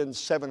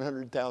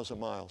 1,700,000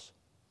 miles.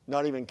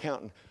 Not even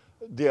counting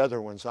the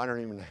other ones. I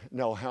don't even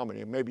know how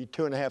many. Maybe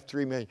 2.5,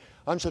 3 million.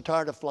 I'm so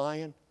tired of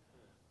flying.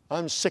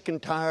 I'm sick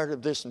and tired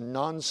of this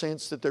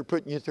nonsense that they're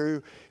putting you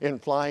through in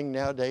flying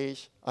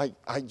nowadays. I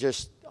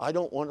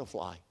don't want to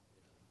fly.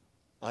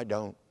 I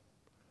don't.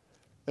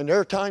 And there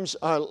are times,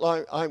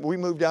 we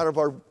moved out of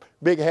our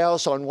big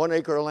house on 1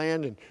 acre of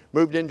land and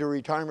moved into a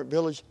retirement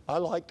village. I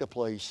like the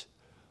place.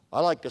 I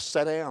like to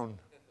sit down.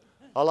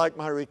 I like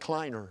my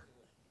recliner.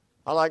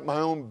 I like my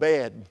own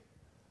bed.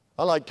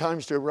 I like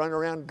times to run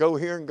around, go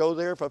here and go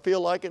there if I feel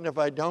like it, and if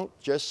I don't,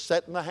 just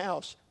sit in the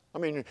house. I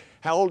mean,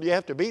 how old do you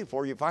have to be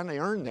before you finally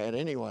earn that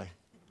anyway?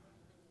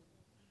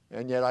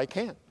 And yet I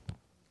can't.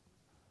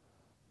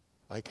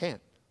 I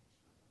can't.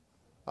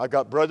 I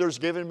got brothers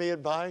giving me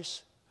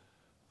advice.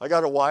 I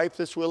got a wife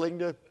that's willing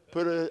to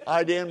put an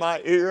idea in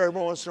my ear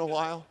every once in a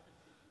while.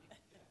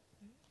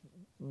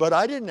 But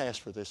I didn't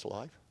ask for this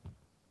life.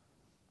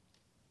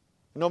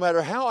 No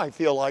matter how I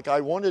feel like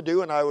I want to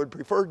do and I would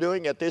prefer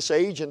doing at this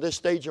age and this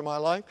stage of my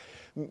life,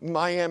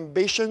 my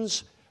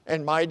ambitions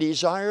and my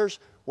desires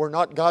were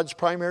not God's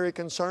primary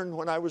concern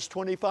when I was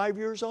 25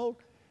 years old,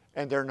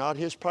 and they're not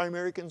His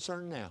primary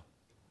concern now.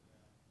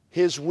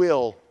 His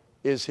will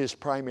is His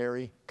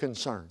primary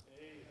concern.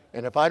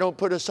 And if I don't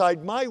put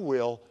aside my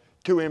will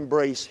to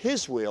embrace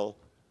His will,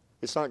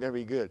 it's not going to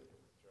be good.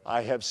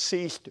 I have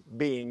ceased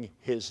being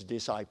His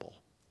disciple.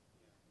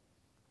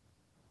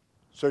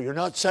 So you're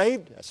not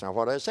saved? That's not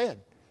what I said.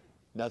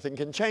 Nothing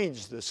can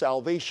change the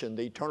salvation,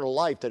 the eternal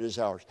life that is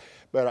ours.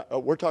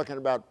 But we're talking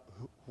about,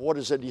 what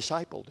does a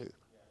disciple do?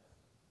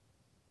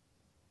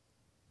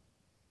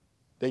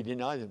 They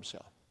deny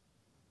themselves.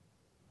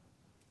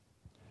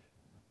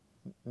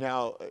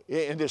 Now,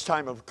 in this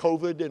time of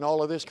COVID and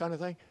all of this kind of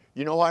thing,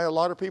 you know why a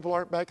lot of people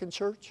aren't back in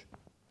church?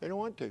 They don't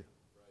want to.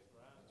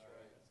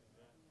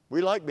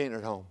 We like being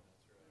at home.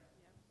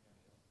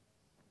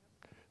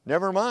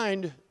 Never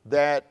mind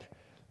that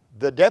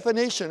the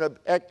definition of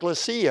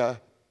ecclesia,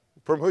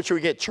 from which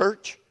we get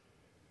church,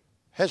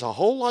 has a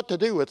whole lot to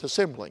do with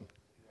assembling.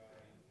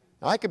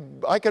 I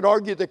could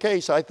argue the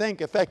case, I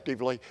think,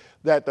 effectively,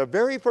 that the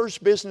very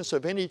first business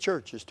of any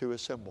church is to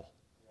assemble.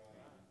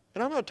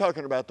 And I'm not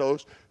talking about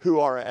those who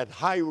are at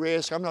high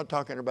risk. I'm not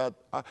talking about,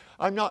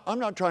 I'm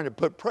not trying to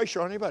put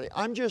pressure on anybody.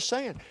 I'm just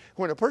saying,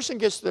 when a person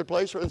gets to the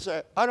place where they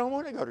say, I don't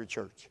want to go to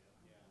church.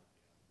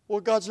 Well,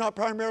 God's not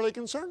primarily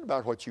concerned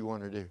about what you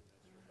want to do.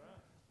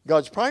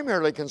 God's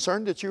primarily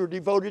concerned that you are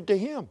devoted to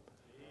Him,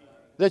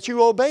 that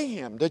you obey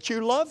Him, that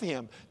you love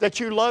Him, that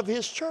you love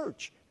His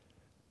church.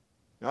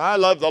 Now, I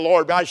love the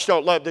Lord, but I just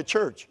don't love the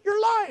church. You're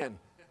lying.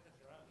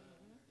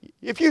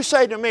 If you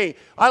say to me,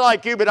 I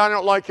like you, but I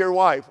don't like your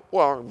wife,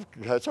 well,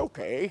 that's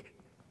okay.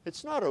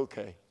 It's not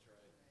okay.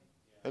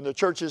 And the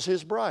church is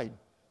His bride.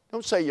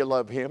 Don't say you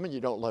love Him and you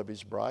don't love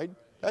His bride.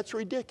 That's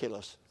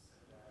ridiculous.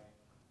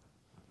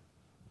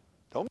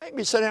 Don't make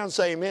me sit down and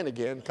say amen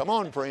again. Come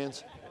on,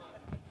 friends.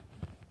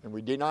 And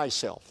we deny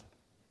self.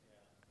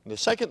 And the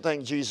second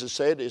thing Jesus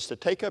said is to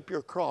take up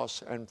your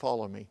cross and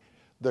follow me.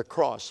 The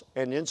cross,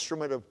 an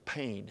instrument of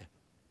pain,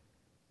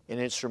 an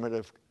instrument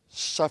of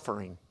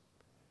suffering,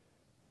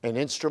 an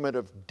instrument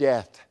of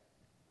death.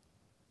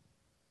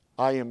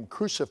 I am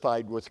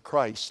crucified with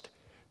Christ.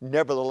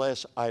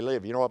 Nevertheless, I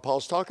live. You know what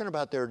Paul's talking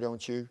about there,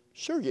 don't you?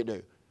 Sure you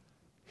do.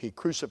 He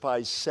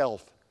crucifies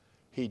self.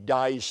 He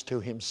dies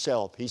to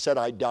himself. He said,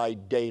 I die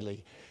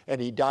daily.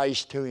 And he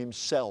dies to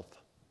himself.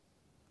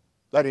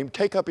 Let him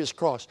take up his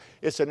cross.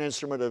 It's an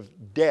instrument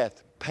of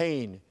death,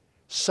 pain,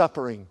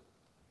 suffering.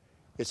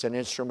 It's an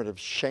instrument of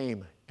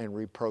shame and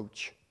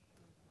reproach.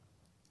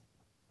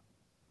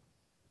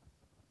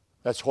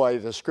 That's why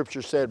the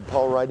Scripture said,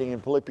 Paul writing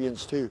in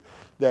Philippians 2,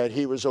 that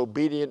he was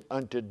obedient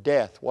unto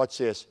death. What's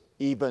this?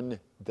 Even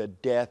the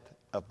death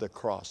of the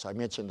cross. I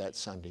mentioned that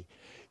Sunday.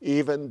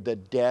 Even the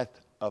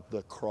death of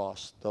the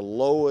cross. The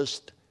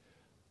lowest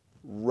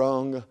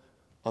rung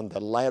on the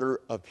ladder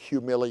of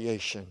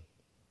humiliation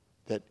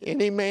that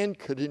any man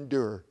could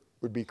endure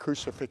would be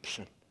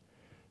crucifixion.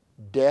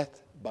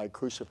 Death by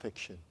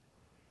crucifixion.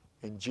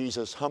 And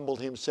Jesus humbled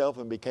himself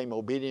and became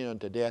obedient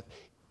unto death,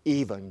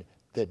 even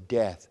the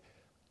death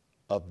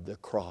of the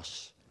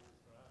cross.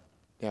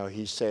 Now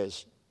he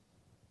says,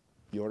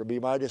 you want to be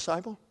my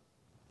disciple?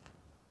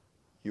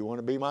 You want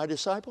to be my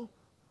disciple?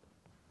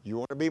 You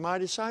want to be my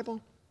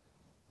disciple?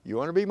 You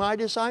want to be my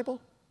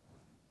disciple?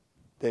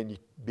 Then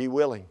be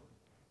willing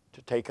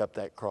to take up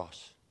that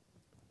cross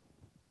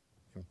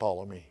and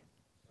follow me.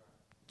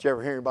 Did you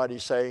ever hear anybody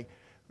say,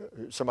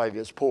 somebody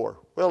that's poor,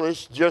 well,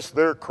 it's just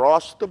their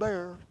cross to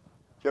bear?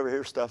 Did you ever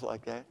hear stuff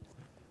like that?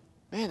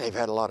 Man, they've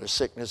had a lot of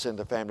sickness in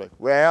the family.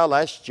 Well,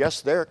 that's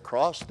just their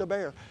cross to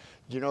bear.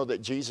 Do you know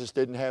that Jesus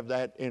didn't have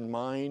that in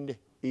mind,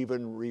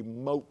 even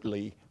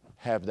remotely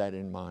have that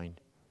in mind?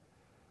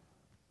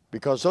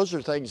 Because those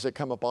are things that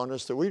come upon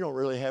us that we don't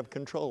really have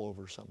control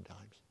over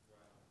sometimes.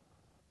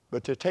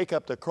 But to take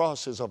up the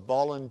cross is a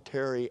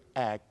voluntary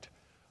act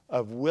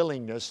of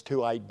willingness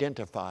to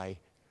identify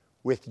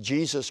with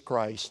Jesus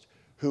Christ,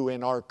 who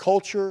in our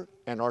culture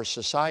and our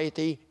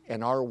society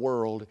and our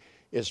world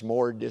is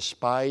more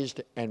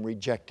despised and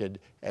rejected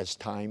as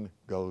time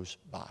goes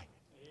by.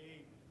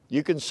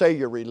 You can say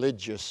you're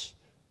religious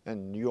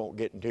and you won't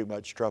get in too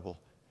much trouble.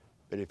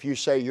 But if you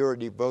say you're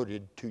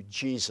devoted to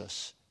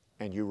Jesus,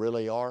 and you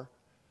really are,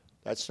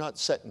 that's not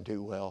setting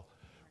too well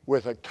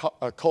with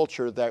a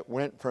culture that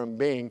went from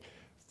being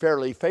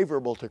fairly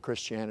favorable to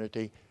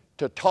Christianity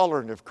to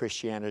tolerant of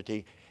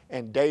Christianity,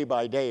 and day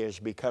by day is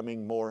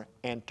becoming more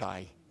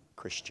anti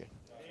Christian.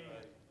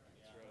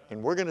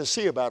 And we're going to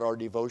see about our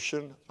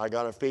devotion, I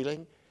got a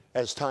feeling,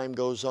 as time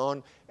goes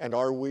on. And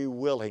are we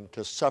willing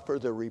to suffer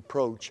the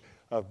reproach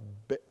of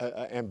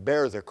and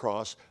bear the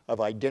cross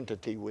of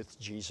identity with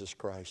Jesus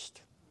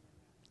Christ?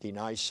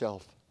 Deny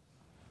self,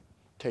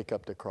 take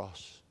up the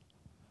cross,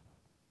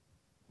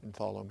 and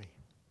follow me.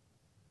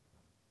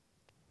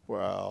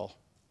 Well,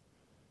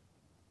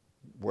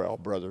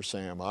 Brother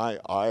Sam,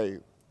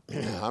 I'm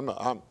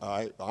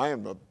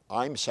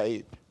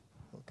saved.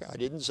 Okay, I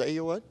didn't say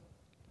you would.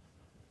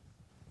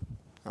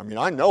 I mean,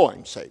 I know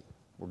I'm saved.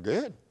 We're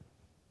good.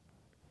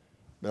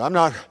 But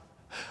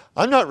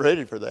I'm not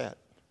ready for that.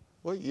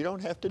 Well, you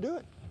don't have to do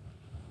it.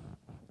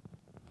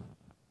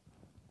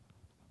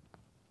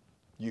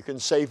 You can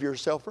save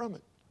yourself from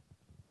it.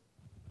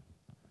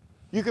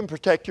 You can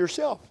protect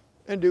yourself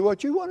and do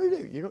what you want to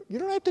do. You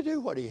don't have to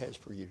do what he has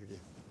for you to do.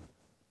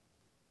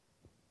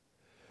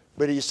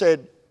 But he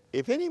said,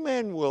 if any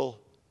man will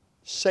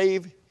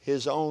save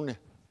his own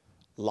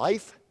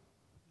life,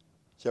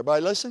 is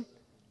everybody listening?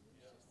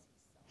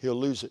 He'll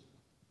lose it.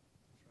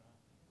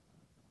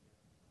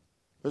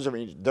 Does it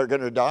mean they're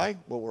going to die?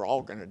 Well, we're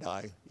all going to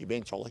die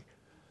eventually.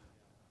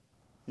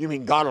 You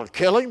mean God will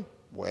kill him?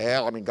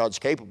 Well, I mean, God's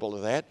capable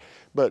of that.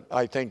 But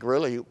I think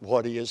really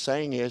what he is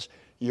saying is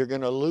you're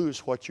going to lose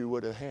what you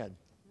would have had.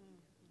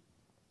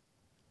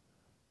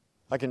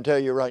 I can tell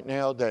you right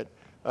now that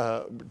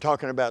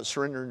talking about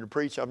surrendering to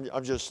preach,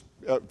 I'm just,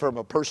 from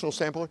a personal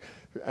standpoint,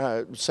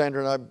 Sandra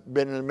and I have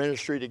been in the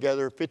ministry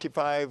together,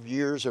 55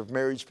 years of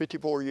marriage,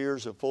 54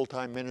 years of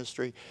full-time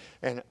ministry,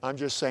 and I'm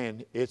just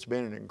saying it's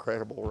been an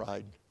incredible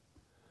ride.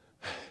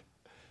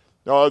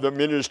 Oh, the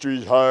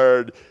ministry's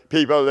hard.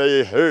 People,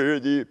 they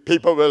hurt you.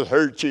 People will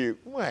hurt you.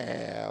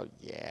 Well,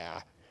 yeah.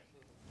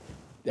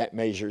 That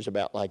measures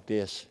about like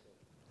this.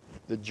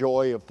 The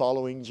joy of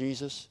following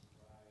Jesus,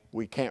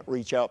 we can't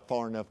reach out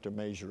far enough to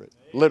measure it.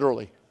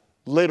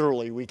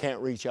 Literally, we can't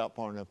reach out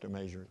far enough to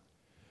measure it.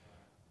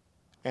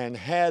 And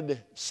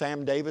had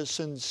Sam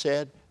Davison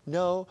said,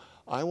 no,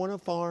 I want to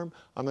farm.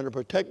 I'm going to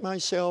protect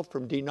myself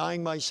from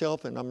denying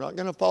myself, and I'm not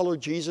going to follow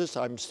Jesus.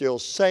 I'm still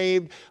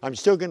saved. I'm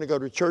still going to go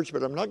to church,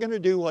 but I'm not going to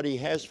do what he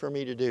has for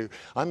me to do.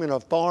 I'm going to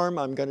farm.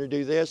 I'm going to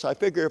do this. I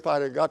figure if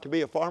I'd have got to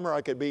be a farmer,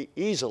 I could be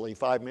easily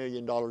 $5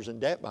 million in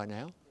debt by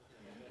now.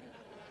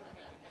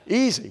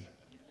 Easy.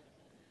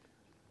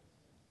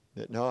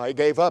 No, I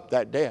gave up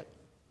that debt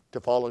to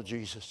follow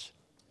Jesus.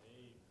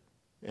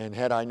 And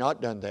had I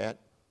not done that,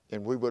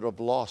 then we would have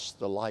lost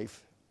the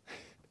life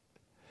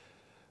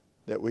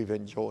that we've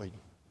enjoyed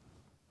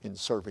in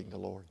serving the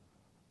Lord.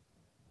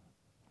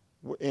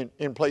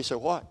 In place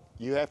of what?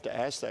 You have to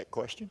ask that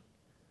question.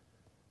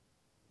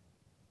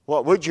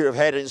 What would you have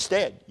had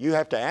instead? You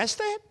have to ask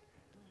that?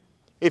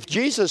 If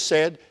Jesus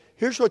said,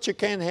 here's what you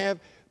can have,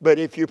 but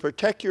if you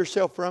protect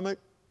yourself from it,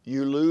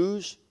 you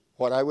lose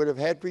what I would have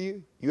had for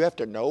you, you have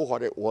to know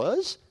what it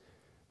was?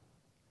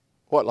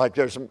 What, like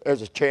there's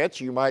a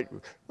chance you might,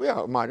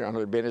 well, it might not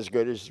have been as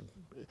good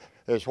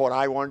as what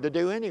I wanted to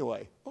do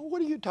anyway. Well,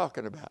 what are you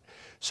talking about?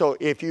 So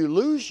if you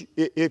lose,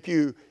 if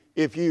you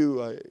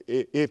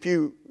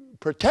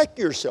protect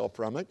yourself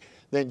from it,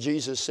 then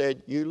Jesus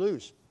said you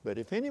lose. But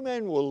if any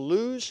man will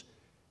lose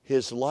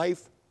his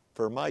life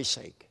for my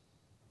sake,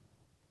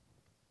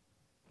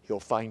 he'll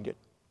find it.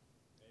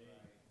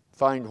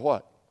 Find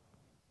what?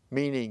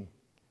 Meaning,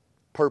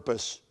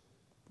 purpose,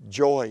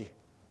 joy,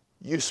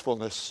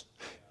 usefulness,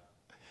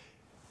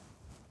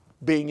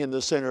 being in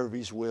the center of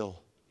his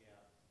will.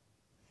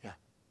 Yeah,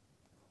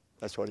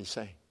 that's what he's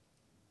saying.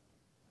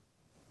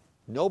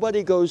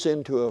 Nobody goes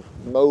into a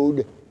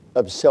mode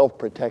of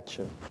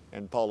self-protection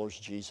and follows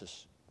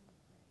Jesus.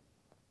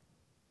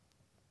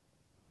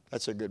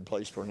 That's a good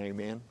place for an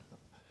amen.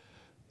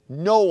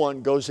 No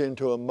one goes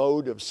into a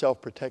mode of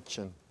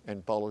self-protection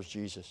and follows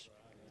Jesus.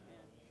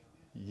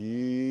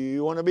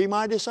 You want to be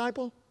my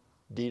disciple?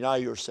 Deny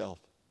yourself.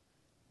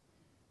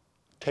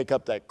 Take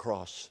up that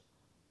cross.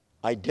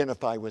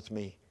 Identify with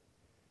me.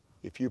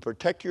 If you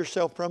protect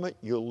yourself from it,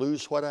 you'll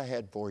lose what I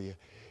had for you.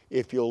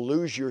 If you'll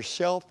lose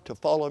yourself to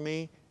follow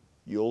me,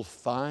 you'll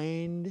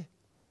find.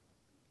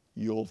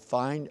 You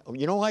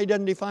know why he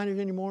doesn't define it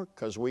anymore?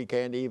 Because we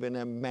can't even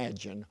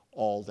imagine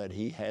all that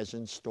he has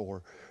in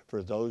store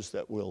for those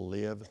that will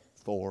live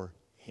for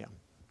him.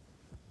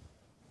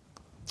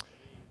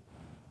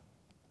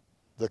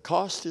 The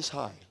cost is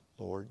high,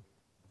 Lord.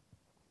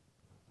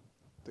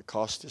 The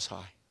cost is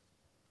high.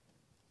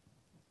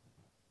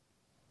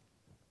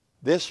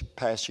 This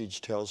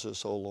passage tells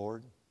us, O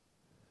Lord,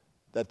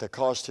 that the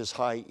cost is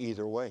high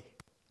either way.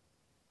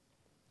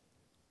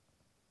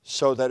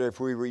 So that if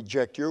we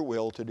reject your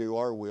will to do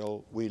our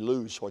will, we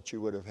lose what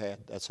you would have had.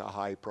 That's a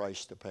high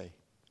price to pay.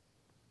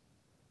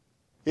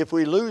 If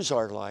we lose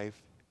our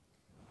life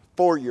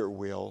for your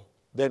will,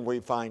 then we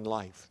find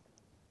life.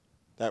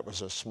 That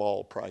was a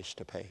small price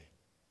to pay.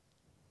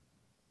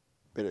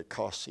 But it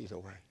costs either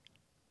way.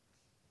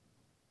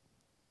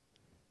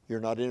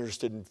 You're not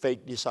interested in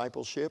fake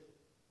discipleship.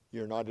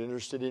 You're not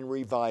interested in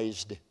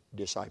revised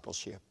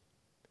discipleship.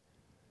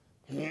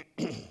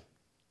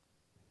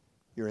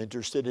 You're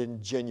interested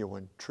in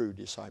genuine, true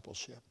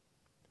discipleship.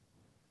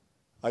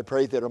 I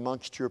pray that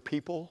amongst your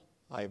people,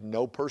 I have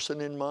no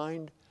person in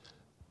mind.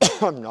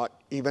 I'm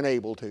not even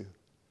able to.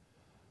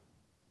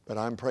 But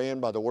I'm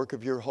praying by the work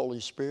of your Holy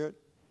Spirit,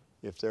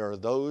 if there are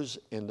those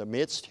in the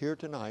midst here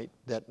tonight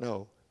that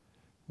know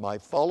my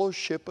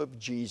fellowship of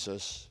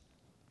Jesus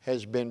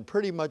has been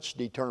pretty much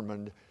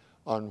determined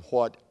on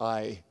what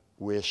I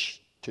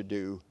wish to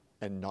do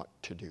and not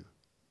to do.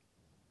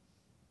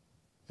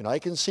 And I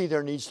can see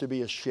there needs to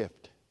be a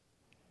shift.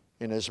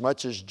 And as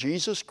much as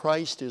Jesus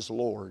Christ is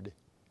Lord,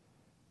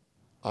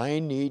 I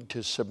need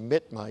to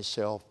submit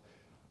myself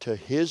to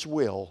His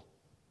will,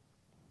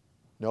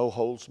 no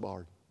holds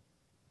barred,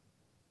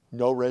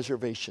 no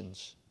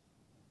reservations,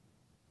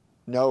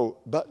 no,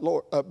 but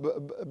Lord,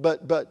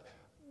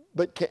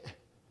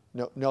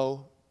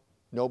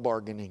 no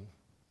bargaining.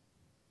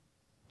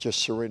 Just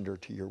surrender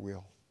to your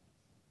will.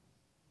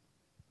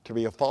 To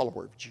be a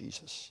follower of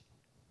Jesus.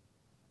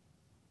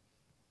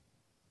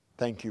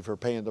 Thank you for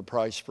paying the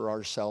price for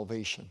our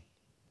salvation.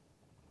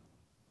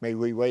 May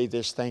we weigh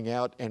this thing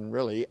out and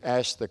really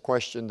ask the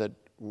question that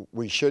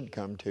we should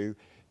come to.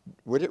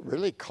 Would it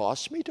really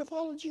cost me to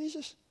follow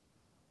Jesus?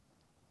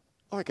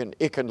 Oh,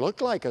 it can look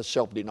like a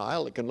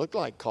self-denial. It can look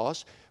like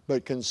cost.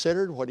 But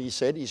considered what He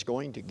said He's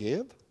going to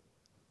give.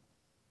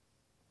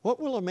 What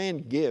will a man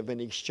give in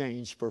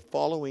exchange for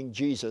following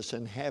Jesus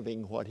and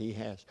having what he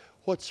has?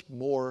 What's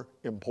more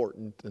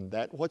important than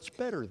that? What's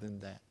better than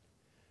that?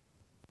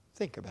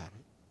 Think about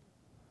it.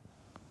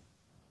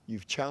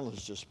 You've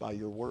challenged us by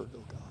your word,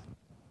 oh God.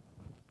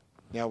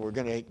 Now we're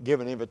going to give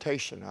an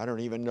invitation. I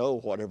don't even know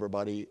what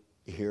everybody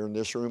here in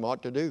this room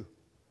ought to do.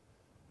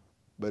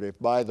 But if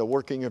by the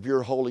working of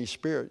your Holy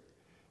Spirit,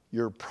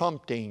 you're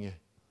prompting,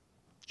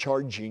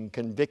 charging,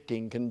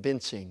 convicting,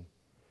 convincing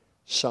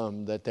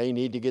some that they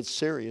need to get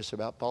serious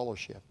about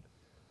fellowship.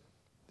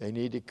 They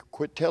need to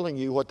quit telling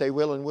you what they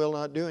will and will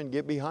not do and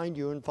get behind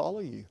you and follow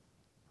you,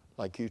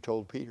 like you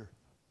told Peter.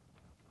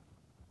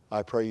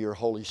 I pray your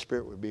Holy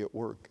Spirit would be at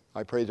work.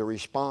 I pray the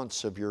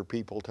response of your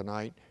people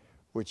tonight,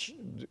 which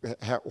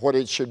what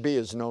it should be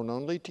is known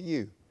only to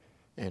you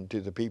and to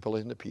the people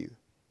in the pew.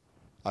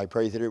 I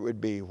pray that it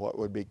would be what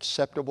would be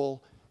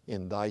acceptable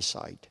in thy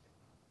sight.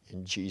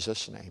 In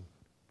Jesus' name,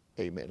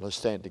 amen. Let's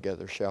stand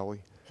together, shall we?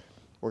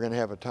 We're going to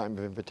have a time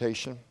of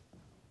invitation.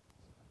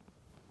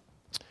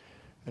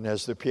 And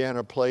as the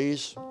piano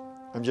plays,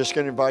 I'm just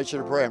going to invite you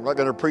to pray. I'm not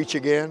going to preach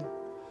again.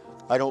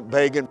 I don't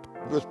beg and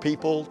with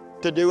people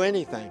to do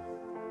anything.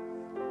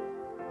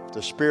 If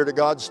the Spirit of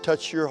God's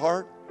touched your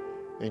heart,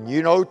 and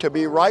you know to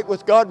be right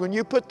with God, when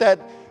you put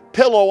that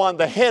pillow on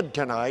the head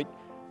tonight,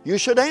 you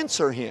should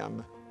answer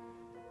Him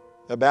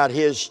about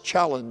His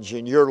challenge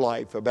in your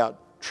life,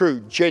 about true,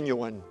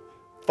 genuine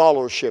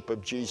fellowship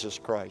of Jesus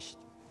Christ.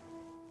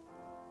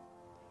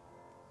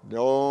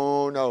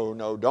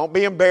 No. Don't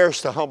be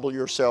embarrassed to humble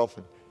yourself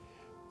and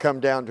come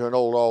down to an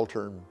old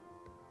altar and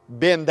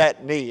bend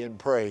that knee and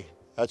pray.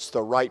 That's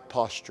the right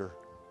posture.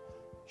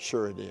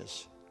 Sure it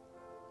is.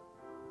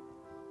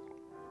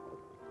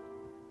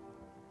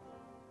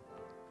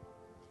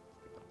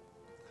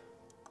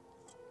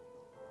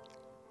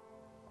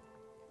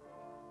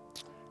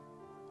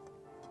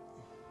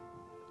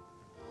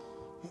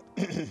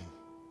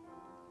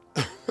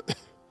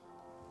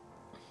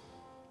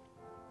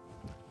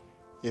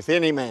 If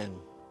any man,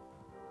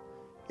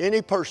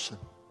 any person,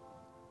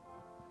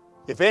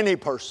 if any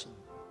person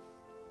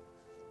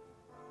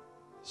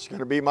is going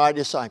to be my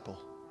disciple,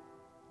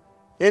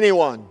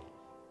 anyone,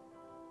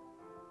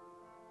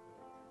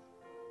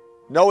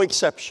 no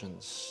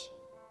exceptions,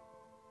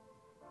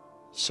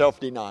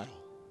 self-denial,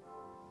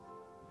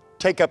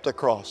 take up the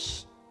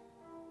cross,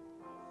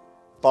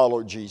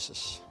 follow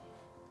Jesus.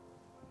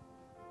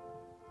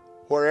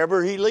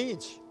 Wherever He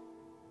leads,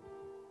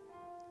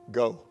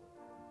 go.